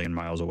feels a million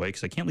miles away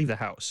because I can't leave the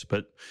house.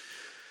 But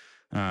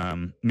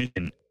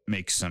Michigan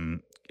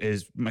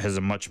has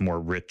a much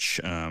more rich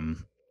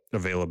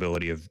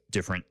availability of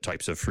different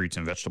types of fruits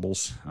and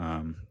vegetables.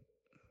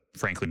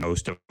 Frankly,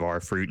 most of our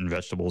fruit and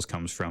vegetables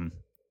comes from,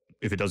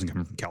 if it doesn't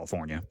come from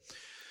California,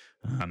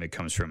 it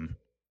comes from,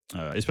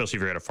 especially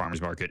if you're at a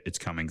farmer's market, it's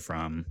coming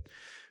from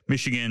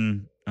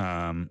Michigan,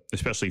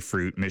 especially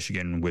fruit,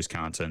 Michigan,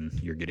 Wisconsin,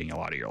 you're getting a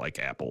lot of your like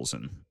apples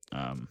and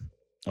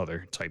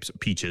other types of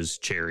peaches,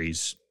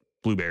 cherries,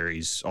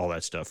 blueberries, all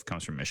that stuff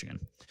comes from Michigan.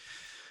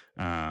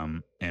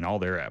 And all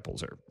their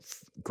apples are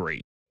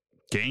great.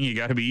 Gang, you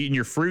got to be eating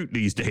your fruit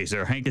these days,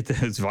 all right? Get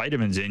those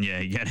vitamins in you.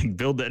 You got to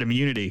build that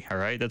immunity, all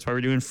right? That's why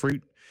we're doing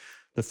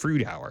the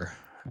fruit hour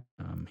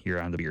here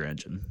on the Beer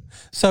Engine.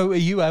 So are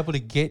you able to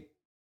get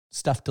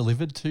stuff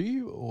delivered to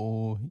you,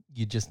 or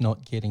you're just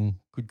not getting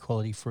good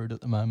quality fruit at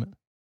the moment?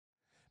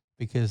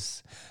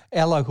 Because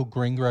our local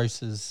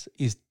greengrocers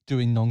is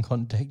doing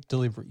non-contact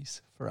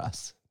deliveries for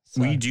us.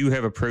 So. We do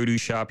have a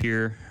produce shop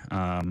here.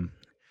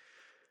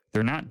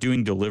 They're not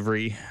doing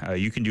delivery.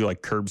 You can do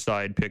like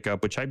curbside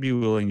pickup, which I'd be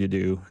willing to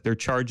do. They're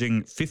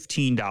charging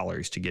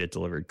 $15 to get it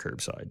delivered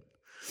curbside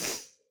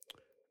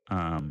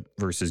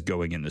versus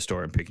going in the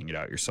store and picking it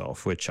out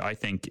yourself, which I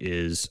think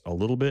is a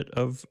little bit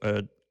of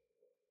a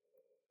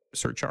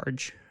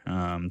surcharge.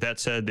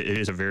 That said, it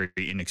is a very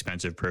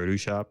inexpensive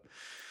produce shop.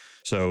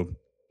 So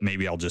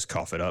maybe I'll just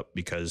cough it up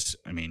because,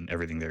 I mean,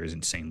 everything there is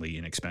insanely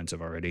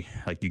inexpensive already.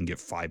 Like you can get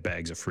 5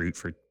 bags of fruit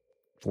for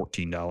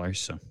 $14.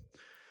 So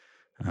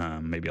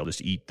maybe I'll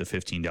just eat the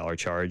 $15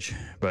 charge.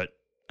 But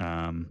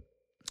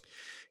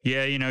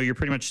yeah, you know, you're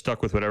pretty much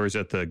stuck with whatever's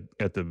at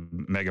the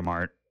Mega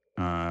Mart.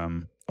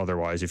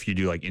 Otherwise, if you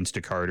do like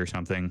Instacart or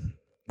something,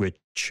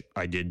 which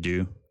I did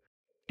do,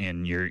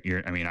 and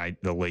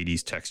the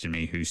lady's texting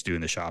me who's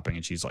doing the shopping,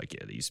 and she's like,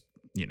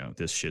 yeah,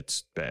 this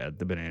shit's bad.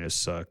 The bananas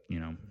suck.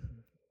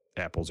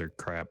 Apples are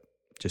crap.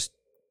 Just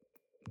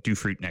do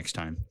fruit next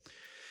time.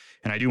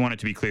 And I do want it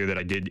to be clear that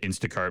I did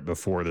Instacart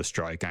before the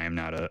strike. I'm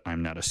not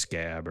a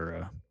scab or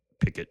a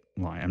picket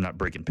line. I'm not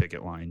breaking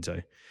picket lines.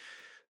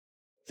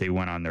 They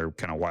went on their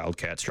kind of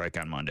wildcat strike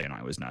on Monday, and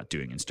I was not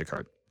doing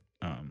Instacart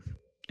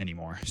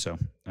anymore. So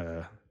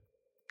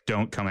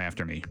don't come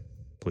after me,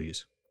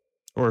 please.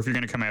 Or if you're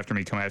going to come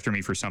after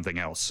me for something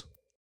else.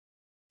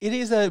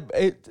 It's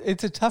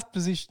a tough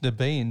position to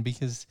be in,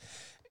 because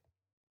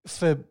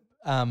for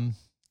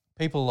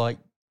people like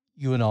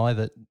you and I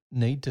that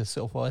need to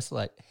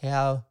self-isolate,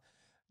 how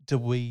do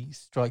we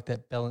strike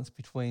that balance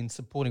between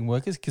supporting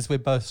workers, because we're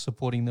both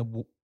supporting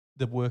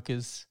the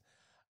workers,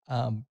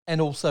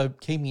 and also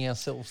keeping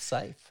ourselves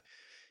safe?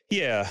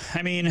 Yeah,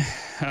 I mean,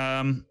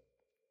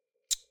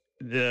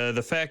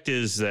 the fact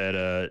is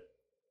that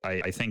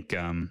I think,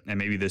 and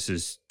maybe this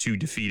is too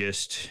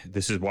defeatist,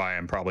 this is why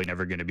I'm probably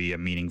never going to be a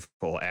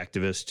meaningful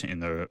activist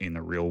in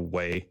the real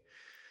way,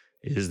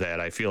 is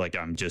that I feel like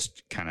I'm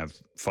just kind of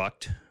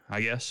fucked,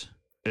 I guess.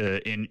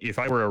 If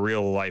I were a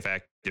real life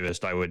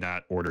activist, I would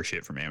not order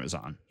shit from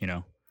Amazon,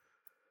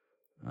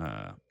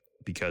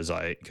 because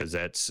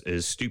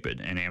is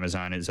stupid, and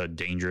Amazon is a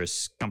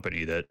dangerous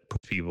company that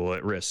puts people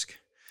at risk.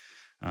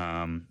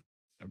 And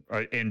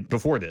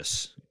before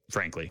this,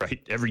 frankly, right,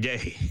 every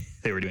day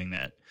they were doing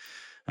that.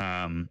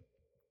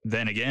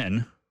 Then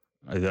again,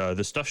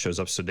 the stuff shows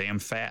up so damn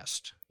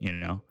fast,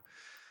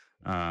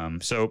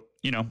 So,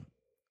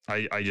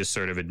 I just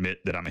sort of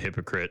admit that I'm a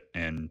hypocrite,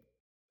 and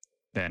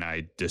then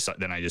I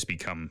just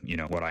become,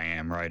 what I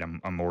am, right?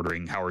 I'm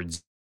ordering Howard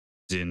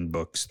Zinn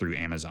books through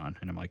Amazon,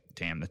 and I'm like,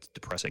 damn, that's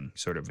depressing.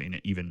 Sort of,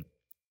 even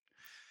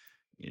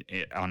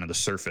on the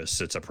surface,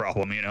 it's a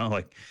problem,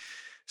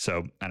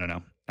 So I don't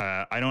know.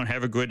 I don't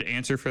have a good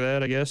answer for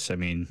that, I guess. I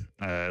mean,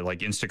 like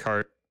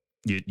Instacart,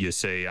 you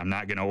say, I'm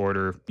not going to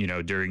order,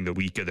 during the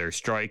week of their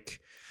strike.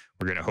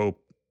 We're going to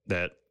hope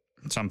that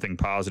something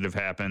positive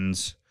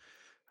happens.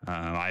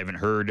 I haven't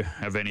heard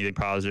of anything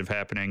positive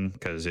happening,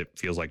 because it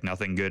feels like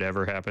nothing good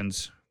ever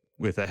happens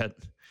with that.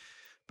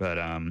 But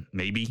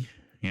maybe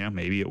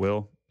it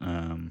will.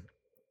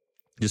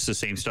 Just the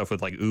same stuff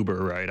with like Uber,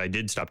 right? I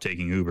did stop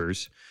taking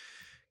Ubers.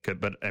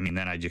 But I mean,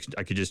 then I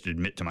could just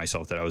admit to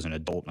myself that I was an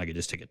adult, and I could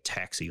just take a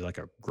taxi like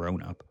a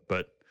grown up.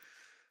 But,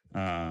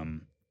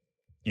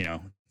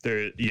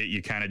 there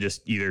you kind of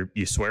just either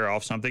you swear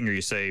off something, or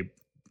you say,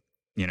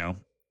 I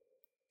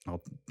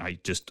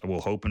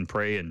will hope and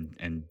pray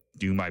and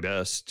do my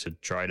best to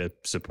try to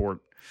support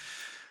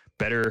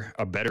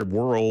a better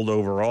world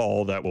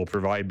overall that will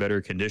provide better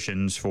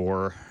conditions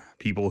for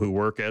people who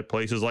work at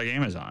places like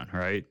Amazon,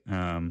 right?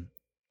 And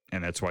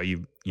that's why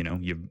you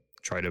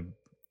try to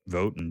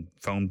vote and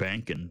phone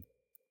bank and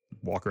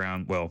walk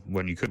around. Well,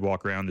 when you could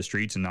walk around the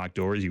streets and knock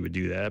doors, you would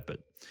do that. But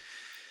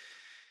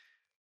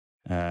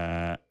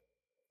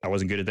I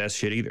wasn't good at that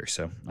shit either.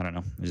 So I don't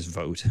know. I just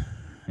vote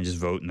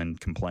and then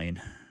complain.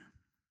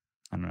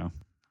 I don't know.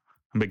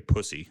 I'm a big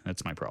pussy.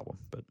 That's my problem.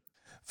 But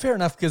fair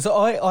enough, because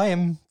I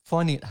am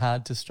finding it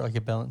hard to strike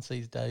a balance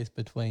these days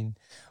between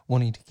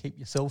wanting to keep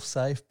yourself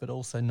safe, but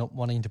also not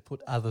wanting to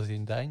put others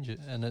in danger.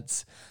 And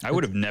I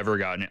would have never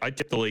gotten it. I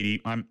tipped the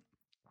lady. I'm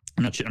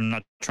not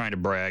trying to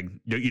brag.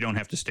 You don't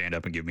have to stand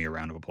up and give me a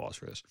round of applause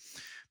for this,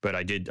 but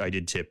I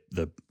did tip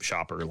the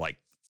shopper like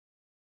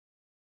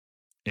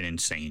an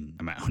insane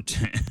amount.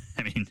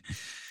 I mean,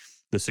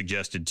 the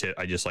suggested tip,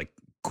 I just like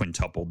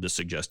quintupled the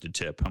suggested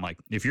tip. I'm like,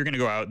 if you're going to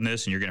go out in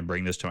this and you're going to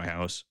bring this to my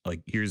house,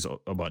 like, here's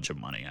a bunch of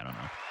money. I don't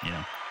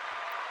know,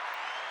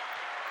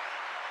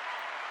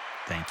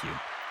 Thank you.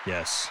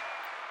 Yes.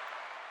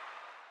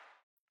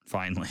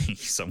 Finally,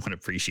 someone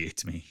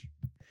appreciates me.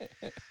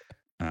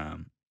 No,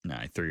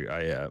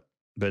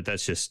 but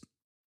that's just,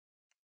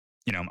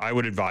 I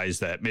would advise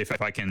that if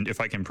I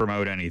can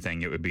promote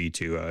anything, it would be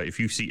to,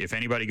 if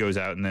anybody goes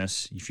out in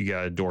this, if you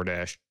got a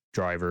DoorDash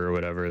driver or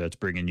whatever that's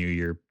bringing you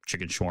your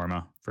chicken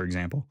shawarma, for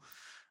example,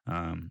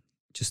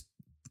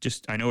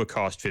 just I know it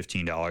costs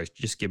 $15.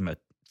 Just give them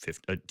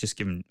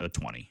a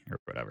 20 or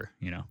whatever.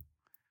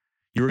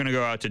 You were going to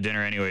go out to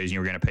dinner anyways, and you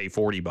were going to pay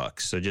 $40.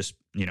 So just,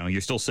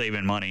 you're still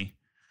saving money.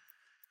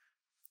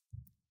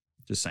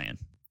 Just saying.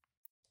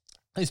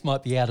 This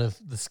might be out of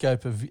the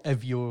scope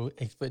of your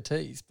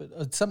expertise, but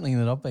it's something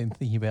that I've been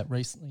thinking about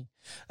recently.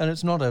 And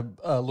it's not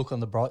a look on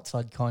the bright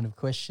side kind of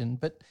question,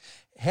 but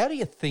how do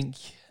you think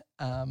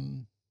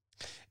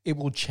it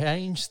will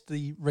change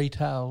the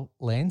retail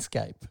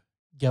landscape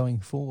going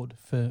forward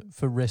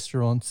for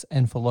restaurants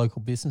and for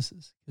local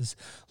businesses? Because,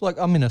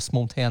 I'm in a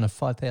small town of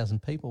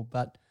 5,000 people,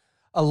 but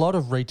a lot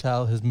of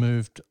retail has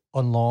moved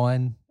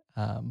online,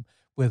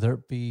 whether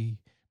it be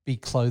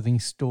clothing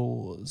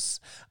stores,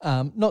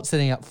 not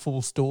setting up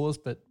full stores,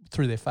 but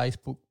through their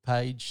Facebook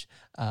page,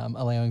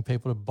 allowing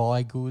people to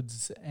buy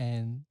goods.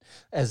 And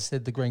as I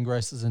said, the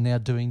greengrocers are now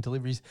doing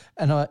deliveries.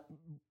 And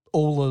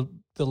all of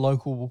the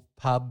local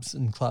pubs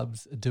and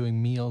clubs are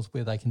doing meals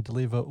where they can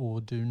deliver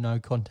or do no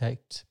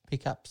contact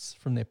pickups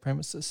from their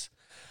premises.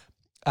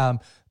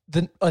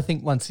 Then I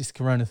think once this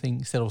corona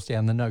thing settles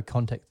down, the no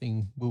contact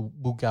thing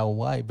will go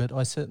away. But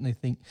I certainly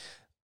think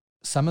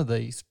some of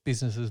these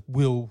businesses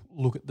will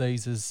look at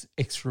these as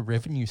extra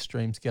revenue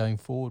streams going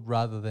forward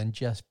rather than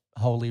just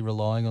wholly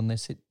relying on their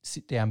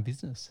sit-down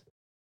business.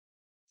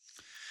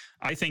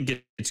 I think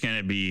it's going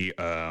to be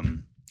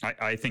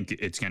I think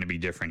it's going to be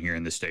different here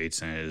in the States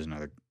than it is in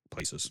other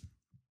places.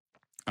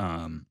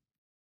 And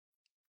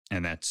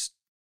that's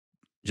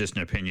just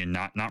an opinion,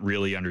 not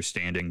really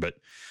understanding, but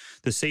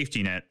the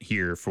safety net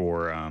here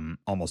for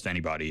almost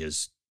anybody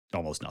is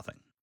almost nothing.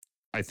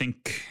 I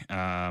think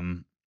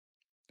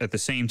at the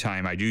same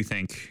time, I do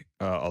think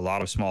a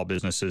lot of small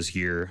businesses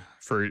here,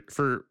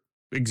 for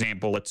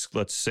example,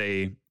 let's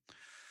say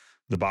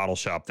the bottle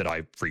shop that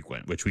I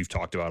frequent, which we've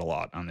talked about a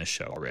lot on this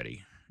show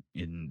already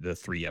in the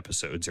 3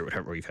 episodes or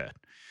whatever we've had.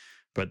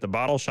 But the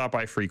bottle shop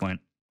I frequent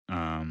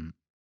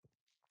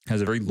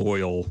has a very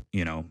loyal,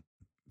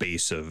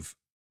 base of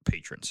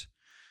patrons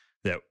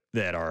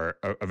that are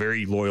a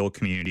very loyal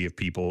community of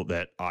people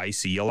that I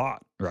see a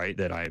lot, right?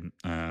 That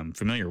I'm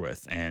familiar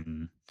with.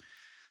 And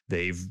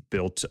they've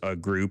built a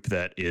group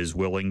that is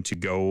willing to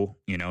go,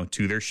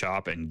 to their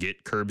shop and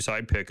get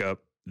curbside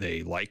pickup.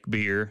 They like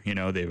beer,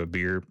 they have a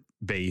beer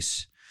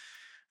base.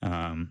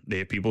 They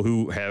have people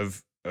who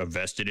have a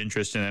vested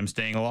interest in them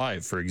staying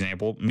alive. For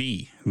example,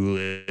 me, who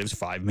lives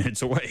 5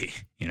 minutes away.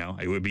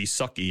 It would be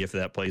sucky if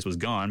that place was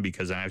gone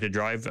because I have to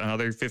drive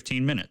another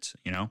 15 minutes,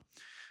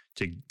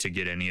 to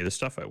get any of the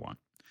stuff I want.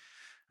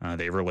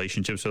 They have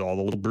relationships with all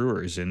the little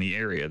brewers in the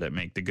area that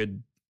make the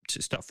good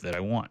stuff that I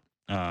want.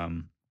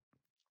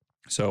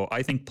 So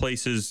I think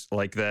places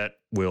like that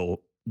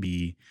will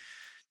be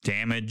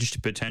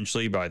damaged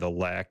potentially by the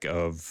lack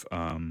of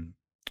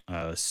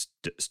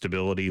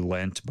stability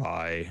lent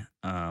by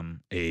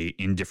a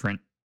indifferent,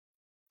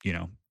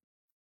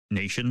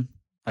 nation,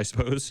 I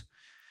suppose,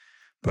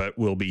 but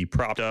will be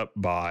propped up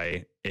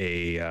by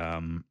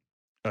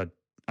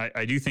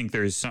I do think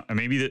there's some,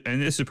 maybe,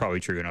 and this is probably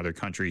true in other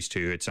countries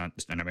too. It's not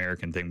just an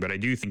American thing, but I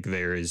do think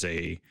there is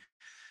a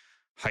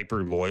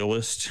hyper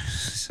loyalist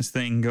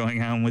thing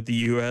going on with the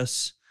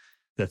U.S.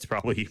 that's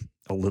probably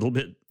a little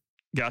bit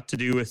got to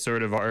do with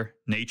sort of our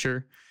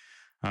nature,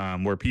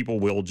 where people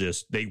will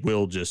just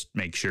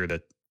make sure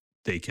that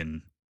they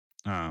can,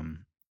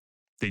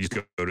 they just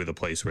go to the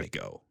place where they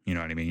go. You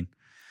know what I mean?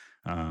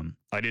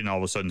 I didn't all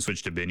of a sudden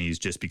switch to Binny's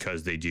just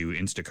because they do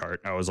Instacart.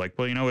 I was like,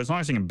 well, as long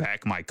as I can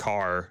back my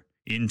car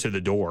into the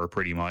door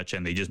pretty much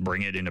and they just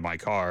bring it into my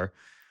car,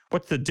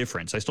 what's the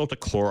difference? I still have to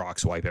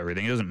Clorox wipe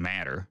everything. It doesn't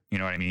matter. You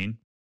know what I mean?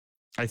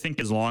 I think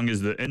as long as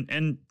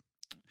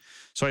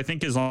so I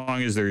think as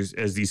long as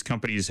as these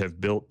companies have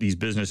built, these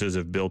businesses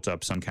have built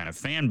up some kind of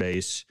fan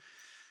base,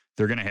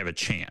 they're going to have a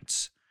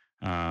chance.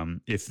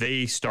 If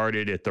they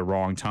started at the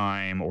wrong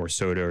time or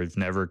sort of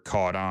never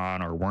caught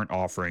on or weren't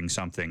offering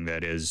something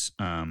that is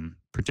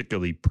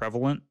particularly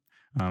prevalent.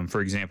 For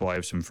example, I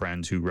have some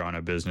friends who run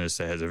a business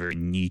that has a very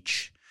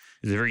niche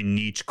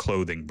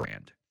clothing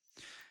brand,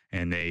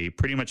 and they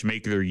pretty much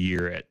make their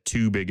year at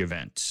 2 big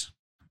events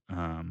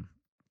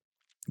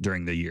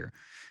during the year.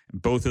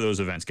 Both of those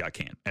events got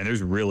canned, and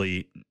there's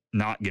really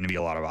not going to be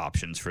a lot of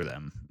options for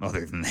them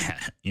other than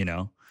that,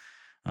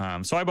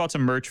 So I bought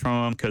some merch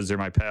from them because they're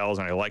my pals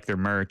and I like their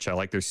merch. I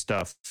like their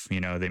stuff.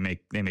 They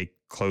make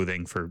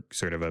clothing for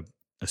sort of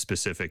a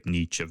specific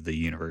niche of the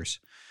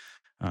universe.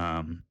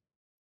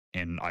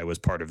 And I was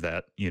part of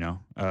that,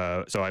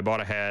 so I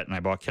bought a hat and I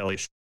bought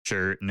Kelly's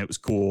shirt and it was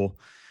cool,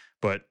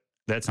 but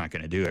that's not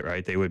going to do it,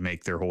 right? They would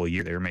make their whole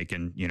year. They were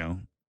making,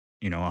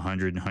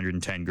 100,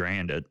 110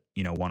 grand at,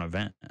 one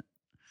event.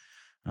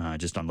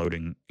 just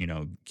unloading,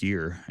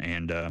 gear,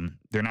 and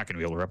they're not going to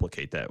be able to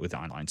replicate that with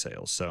online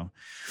sales. So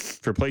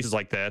for places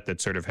like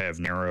that sort of have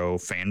narrow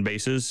fan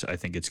bases, I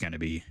think it's going to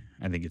be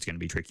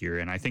trickier.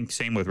 And I think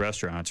same with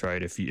restaurants,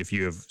 right? If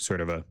you have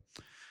sort of a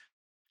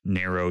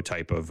narrow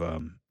type of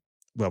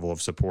level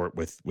of support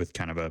with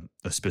kind of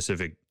a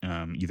specific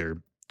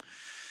either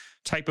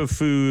type of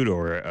food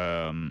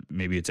or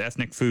maybe it's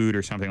ethnic food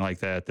or something like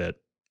that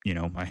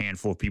a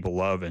handful of people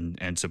love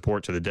and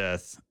support to the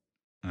death,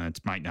 it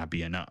might not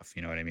be enough.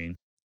 You know what I mean?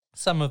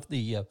 Some of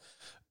the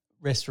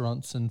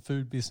restaurants and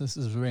food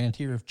businesses around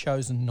here have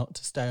chosen not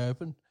to stay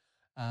open.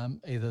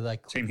 Either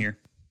Same here.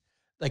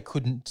 They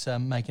couldn't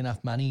make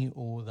enough money,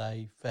 or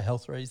they, for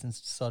health reasons,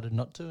 decided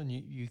not to, and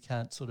you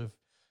can't sort of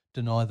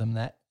deny them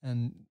that.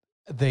 And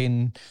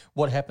then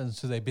what happens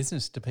to their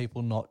business? Do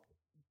people not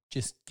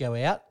just go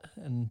out,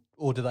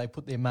 or do they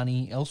put their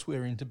money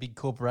elsewhere into big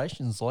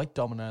corporations like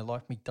Domino,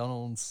 like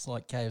McDonald's,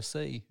 like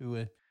KFC, who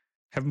are...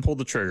 Haven't pulled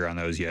the trigger on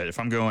those yet. If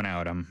I'm going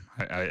out, I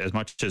as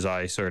much as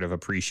I sort of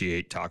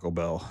appreciate Taco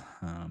Bell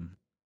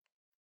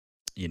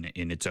in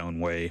its own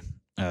way,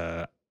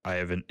 I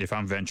haven't. If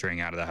I'm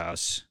venturing out of the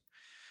house,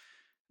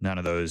 none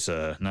of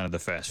the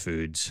fast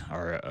foods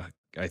are,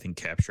 I think,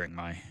 capturing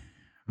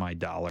my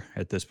dollar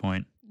at this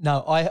point.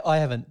 No, I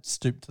haven't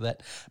stooped to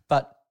that.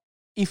 But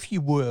if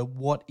you were,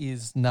 what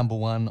is number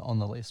one on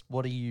the list?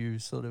 What are you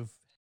sort of...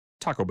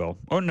 Taco Bell.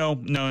 Oh, no.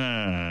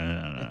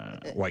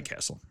 White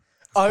Castle.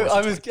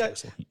 I was going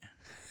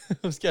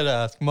to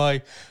ask,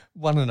 my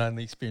one and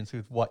only experience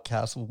with White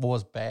Castle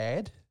was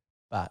bad,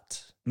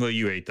 but... Well,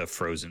 you ate the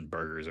frozen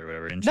burgers or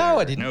whatever, didn't you? No,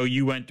 I didn't. No,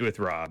 you went with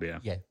Rob, yeah.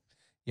 Yeah,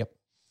 yep.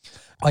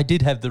 I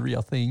did have the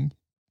real thing,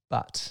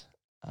 but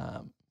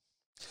you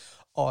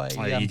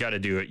got to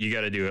do it. You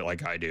got to do it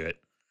like I do it.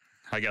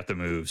 I got the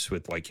moves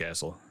with White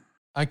Castle.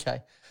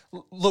 Okay.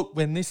 Look,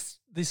 when this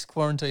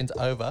quarantine's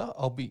over,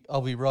 I'll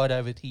be right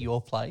over to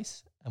your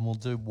place, and we'll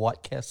do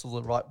White Castle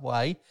the right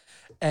way.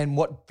 And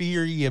what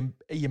beer are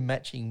you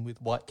matching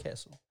with White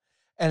Castle?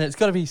 And it's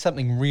got to be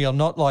something real,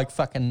 not like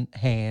fucking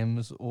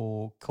Hams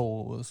or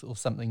Coors or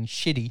something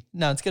shitty.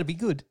 No, it's got to be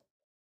good.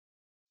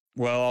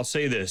 Well, I'll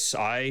say this.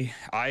 I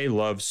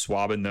love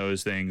swabbing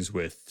those things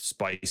with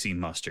spicy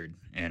mustard.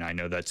 And I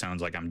know that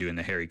sounds like I'm doing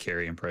the Harry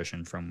Carey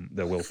impression from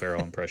the Will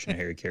Ferrell impression of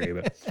Harry Carey,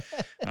 but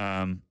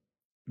and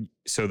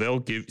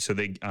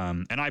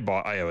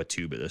I have a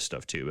tube of this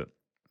stuff too, but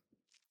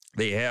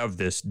they have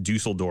this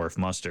Dusseldorf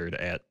mustard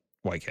at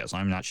White Castle.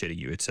 I'm not shitting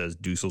you. It says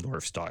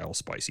Dusseldorf style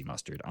spicy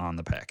mustard on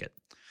the packet.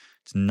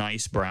 It's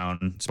nice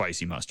brown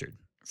spicy mustard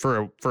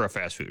for a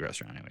fast food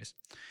restaurant anyways.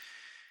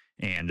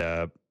 And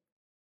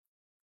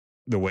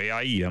the way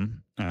I eat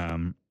them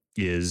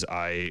is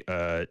I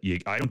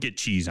don't get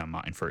cheese on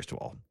mine. First of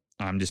all,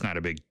 I'm just not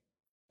a big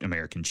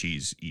American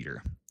cheese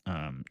eater.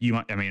 I'm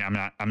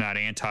not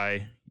anti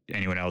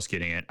anyone else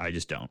getting it. I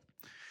just don't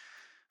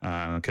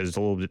because it's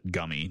a little bit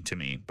gummy to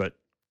me. But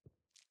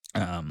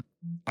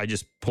I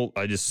just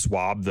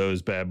swab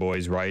those bad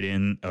boys right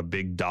in a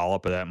big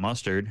dollop of that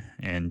mustard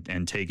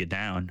and take it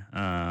down.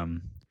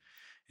 And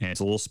it's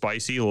a little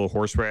spicy, a little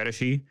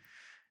horseradishy,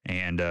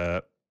 and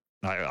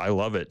I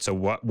love it. So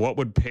what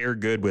would pair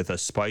good with a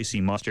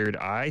spicy mustard?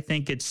 I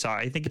think it's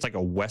like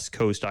a West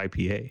Coast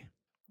IPA.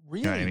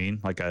 Really? You know what I mean?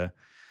 Like a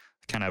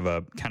kind of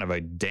a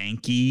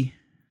danky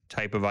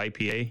type of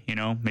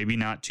IPA, maybe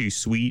not too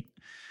sweet.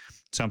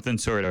 Something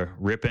sort of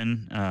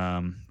ripping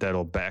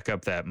that'll back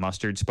up that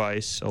mustard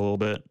spice a little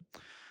bit.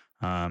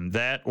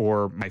 That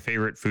or my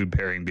favorite food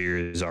pairing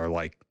beers are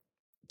like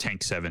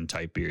Tank 7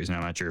 type beers. And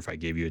I'm not sure if I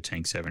gave you a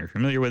Tank 7 or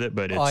familiar with it,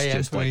 but it's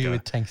just like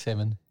with Tank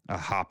 7. A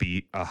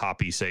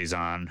hoppy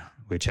Saison,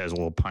 which has a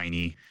little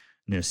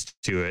pininess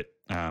to it.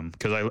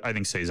 Because I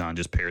think Saison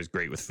just pairs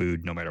great with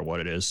food no matter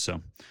what it is.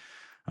 So,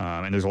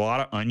 and there's a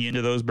lot of onion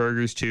to those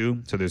burgers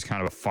too. So there's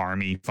kind of a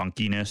farmy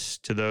funkiness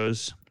to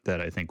those that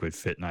I think would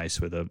fit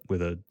nice with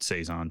a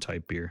Saison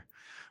type beer.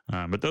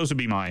 But those would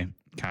be my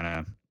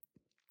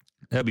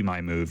that'd be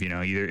my move.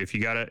 Either if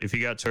you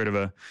got sort of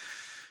a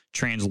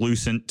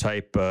translucent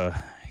type,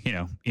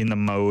 in the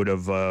mode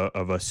of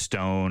a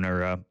Stone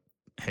or a,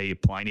 hey,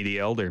 Pliny the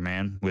Elder,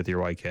 man, with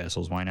your White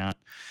Castles, why not?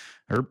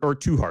 Or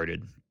Two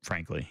Hearted,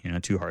 frankly,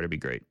 Two Hearted would be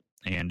great.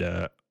 And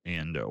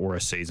or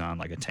a Saison,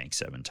 like a Tank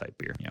 7 type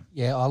beer. Yeah.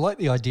 Yeah, I like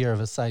the idea of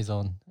a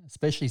Saison,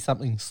 especially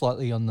something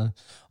slightly on the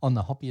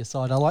hoppier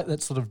side. I like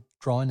that sort of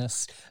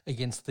dryness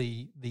against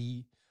the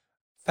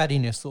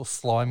fattiness or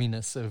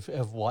sliminess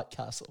of White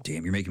Castle.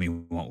 Damn, you're making me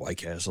want White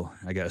Castle,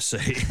 I gotta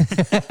say.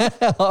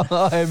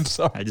 I'm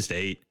sorry. I just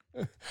ate.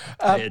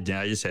 I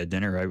just had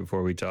dinner right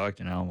before we talked,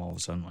 and now I'm all of a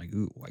sudden like,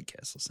 ooh, White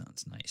Castle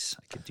sounds nice.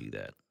 I could do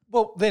that.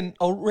 Well, then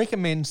I'll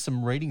recommend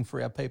some reading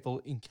for our people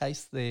in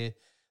case they're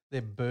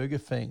burger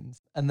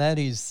fiends. And that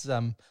is,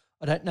 I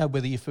don't know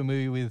whether you're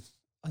familiar with,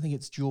 I think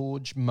it's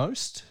George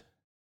Most.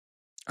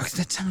 Oh,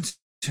 that sounds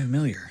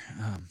familiar.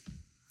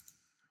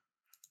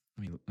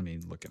 Let me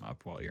look him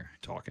up while you're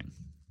talking.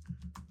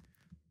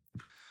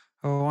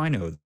 Oh, I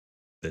know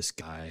this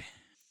guy.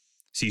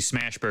 See,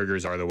 smash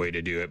burgers are the way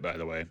to do it, by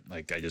the way.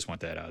 Like, I just want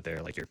that out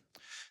there. Like,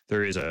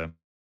 there is a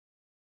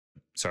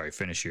sorry,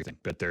 finish your thing.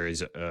 But there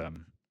is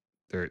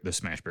the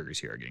smash burgers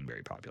here are getting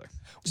very popular.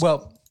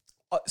 Well,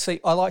 see,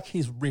 I like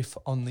his riff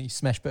on the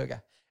smash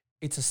burger.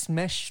 It's a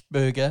smash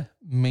burger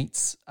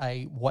meets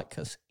a White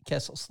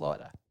Castle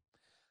slider.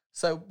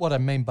 So what I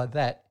mean by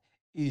that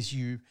is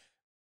you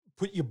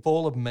put your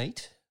ball of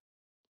meat,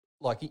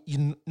 like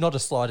you not a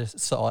slider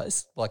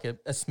size, like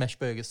a smash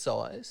burger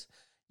size.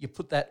 You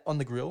put that on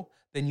the grill.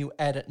 Then you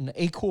add an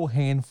equal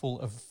handful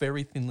of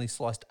very thinly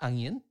sliced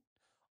onion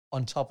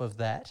on top of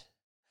that.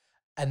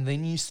 And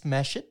then you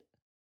smash it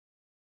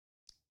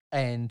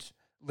and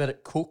let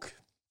it cook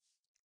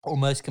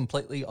almost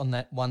completely on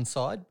that one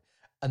side.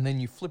 And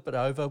then you flip it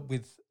over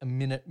with a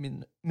minute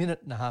and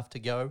a half to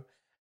go,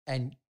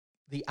 and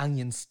the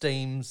onion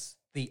steams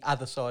the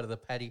other side of the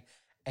patty,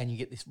 and you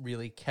get this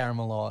really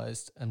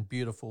caramelized and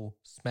beautiful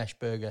smash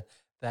burger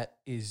that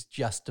is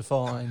just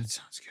defined. Oh, that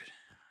sounds good.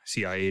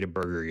 See, I ate a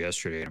burger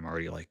yesterday, and I'm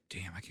already like,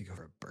 damn, I could go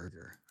for a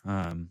burger.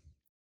 I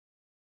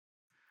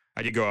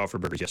did go out for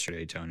burgers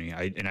yesterday, Tony.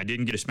 I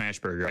didn't get a smash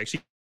burger. I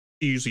actually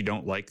usually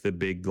don't like the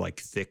big, like,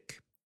 thick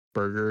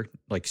burger,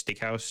 like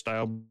steakhouse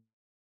style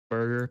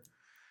burger.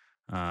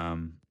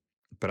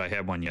 But I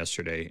had one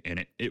yesterday,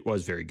 and it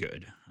was very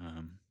good.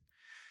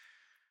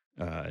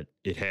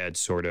 It had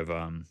sort of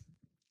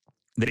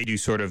they do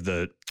sort of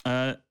the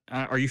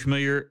are you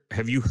familiar?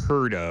 Have you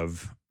heard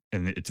of?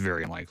 And it's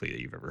very unlikely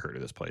that you've ever heard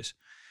of this place.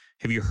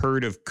 Have you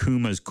heard of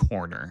Kuma's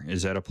Corner?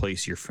 Is that a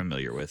place you're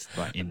familiar with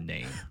in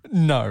name?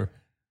 No.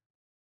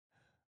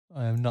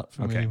 I am not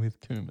familiar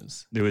with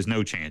Kuma's. There was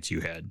no chance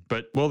you had,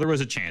 but well, there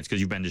was a chance because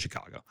you've been to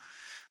Chicago.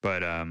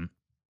 But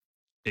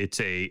it's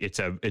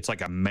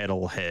like a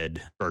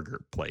metalhead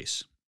burger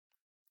place.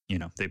 You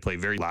know, they play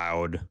very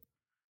loud,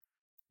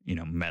 you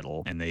know,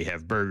 metal, and they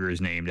have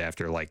burgers named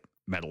after like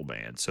metal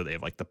bands. So they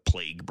have like the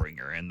Plague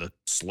Bringer and the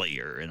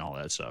Slayer and all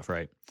that stuff,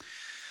 right?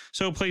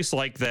 So a place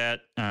like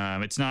that,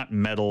 it's not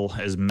metal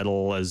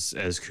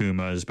as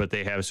Kuma's, but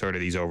they have sort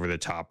of these over the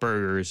top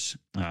burgers.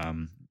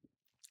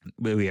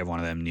 We have one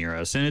of them near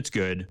us, and it's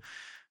good.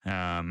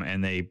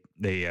 And they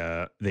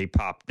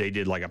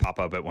did like a pop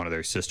up at one of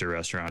their sister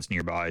restaurants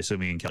nearby. So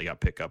me and Kelly got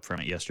pickup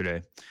from it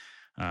yesterday.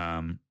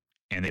 And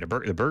they had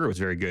the burger was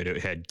very good.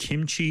 It had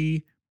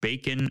kimchi,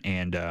 bacon,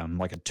 and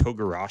like a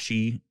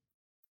togarashi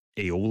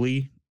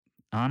aioli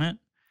on it.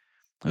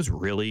 It was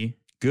really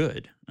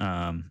good.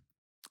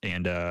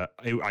 And I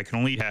can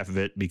only eat half of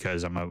it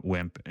because I'm a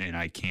wimp and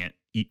I can't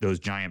eat those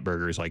giant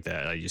burgers like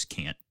that. I just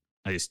can't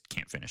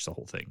finish the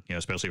whole thing, you know,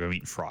 especially if I'm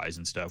eating fries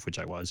and stuff, which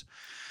I was.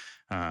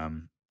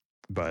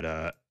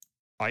 But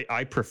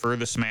I prefer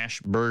the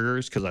smash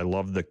burgers because I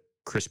love the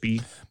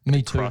crispy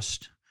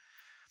crust.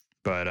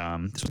 But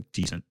this was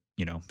decent,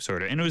 you know,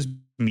 sort of, and it was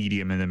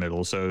medium in the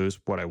middle, so it was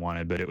what I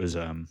wanted. But it was,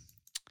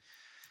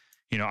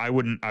 you know, I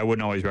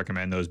wouldn't always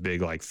recommend those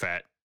big like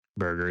fat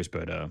burgers,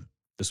 but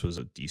this was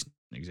a decent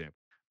example.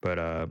 But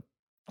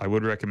I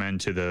would recommend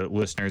to the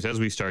listeners as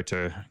we start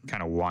to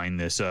kind of wind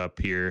this up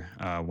here,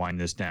 wind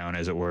this down,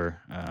 as it were.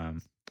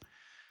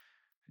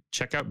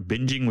 Check out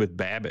Binging with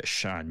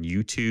Babish on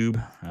YouTube.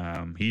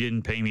 He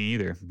didn't pay me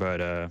either,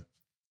 but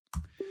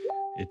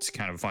it's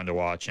kind of fun to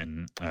watch.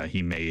 And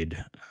he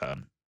made,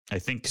 I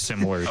think,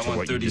 similar to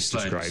what you just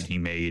described. He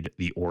made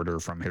The Order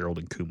from Harold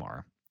and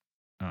Kumar.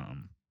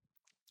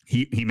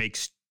 He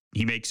makes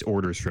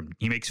food from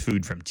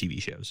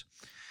TV shows.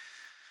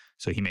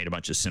 So he made a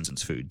bunch of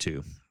Simpsons food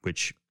too,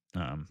 which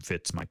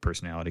fits my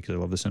personality because I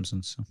love The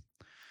Simpsons. So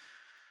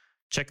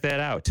check that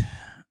out.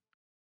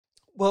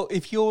 Well,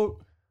 if you're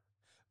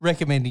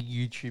recommending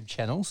YouTube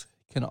channels,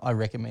 can I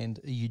recommend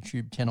a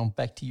YouTube channel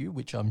back to you,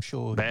 which I'm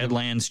sure...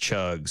 Badlands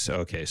Chugs.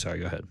 Okay, sorry,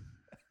 go ahead.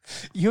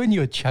 You and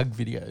your chug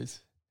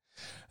videos.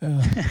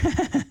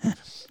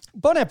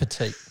 Bon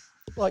appetit.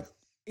 Like,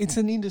 it's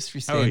an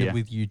industry standard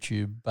with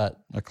YouTube,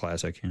 but... A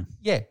classic, yeah.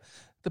 Yeah,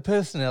 the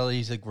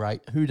personalities are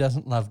great. Who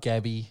doesn't love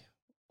Gabby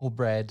or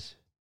Brad?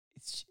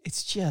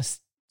 It's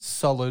just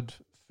solid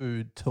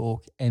food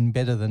talk and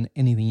better than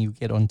anything you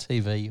get on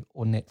TV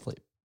or Netflix.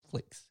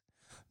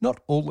 Not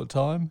all the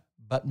time,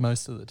 but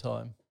most of the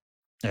time.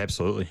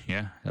 Absolutely,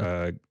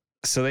 yeah.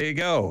 So there you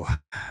go.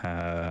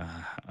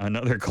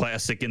 Another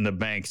classic in the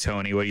bank,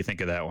 Tony. What do you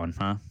think of that one,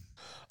 huh?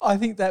 I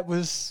think that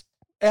was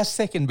our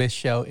second best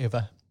show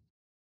ever.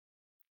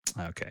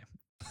 Okay.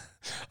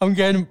 I'm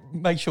going to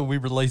make sure we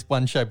release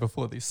one show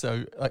before this,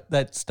 so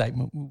that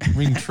statement will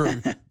ring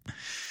true.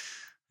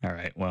 All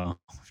right. Well,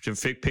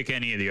 pick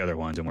any of the other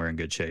ones, and we're in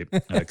good shape,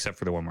 except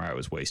for the one where I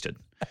was wasted.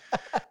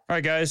 All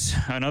right, guys.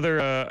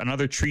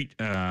 Another treat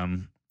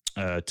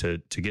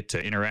to get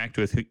to interact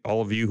with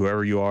all of you,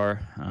 whoever you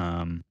are.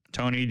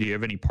 Tony, do you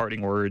have any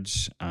parting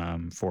words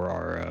for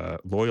our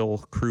loyal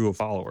crew of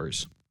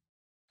followers?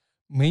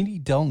 Meaty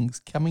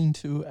dongs coming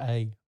to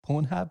a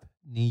Pornhub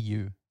near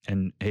you.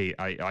 And hey,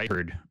 I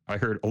heard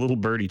a little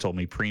birdie told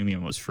me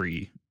premium was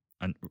free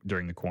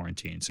during the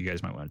quarantine, so you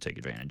guys might want to take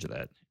advantage of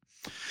that.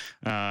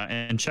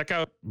 And check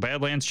out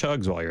Badlands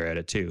Chugs while you're at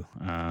it too.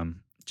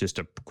 Just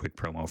a quick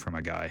promo from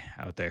a guy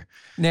out there.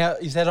 Now,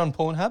 is that on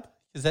Pornhub?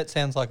 Because that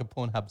sounds like a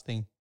Pornhub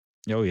thing.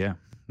 Oh yeah.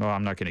 Well,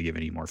 I'm not going to give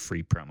any more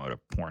free promo to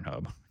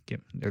Pornhub.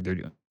 They're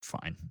doing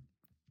fine.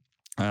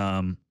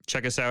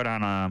 Check us out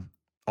on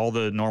all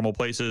the normal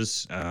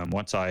places.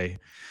 Once I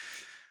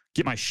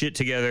get my shit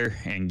together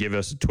and give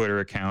us a Twitter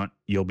account,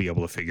 you'll be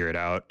able to figure it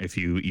out. If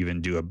you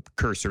even do a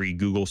cursory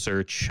Google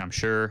search, I'm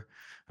sure.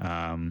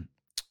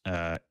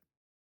 Hey,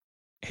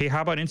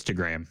 how about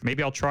Instagram?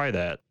 Maybe I'll try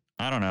that.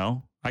 I don't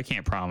know. I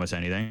can't promise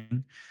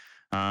anything.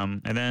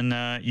 And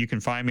then you can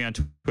find me on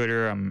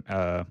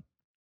Twitter.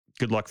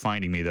 Good luck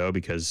finding me, though,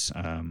 because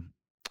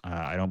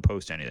I don't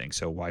post anything,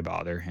 so why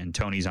bother? And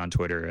Tony's on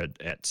Twitter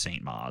at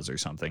St. Maz or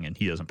something, and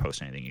he doesn't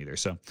post anything either.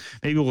 So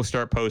maybe we'll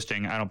start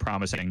posting. I don't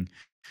promise anything.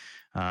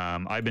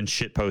 I've been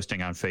shit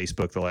posting on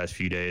Facebook the last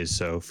few days,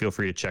 so feel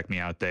free to check me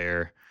out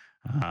there.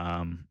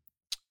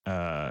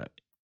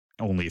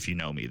 Only if you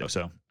know me, though.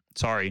 So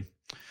sorry.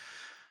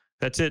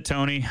 That's it,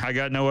 Tony. I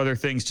got no other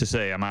things to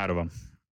say. I'm out of them.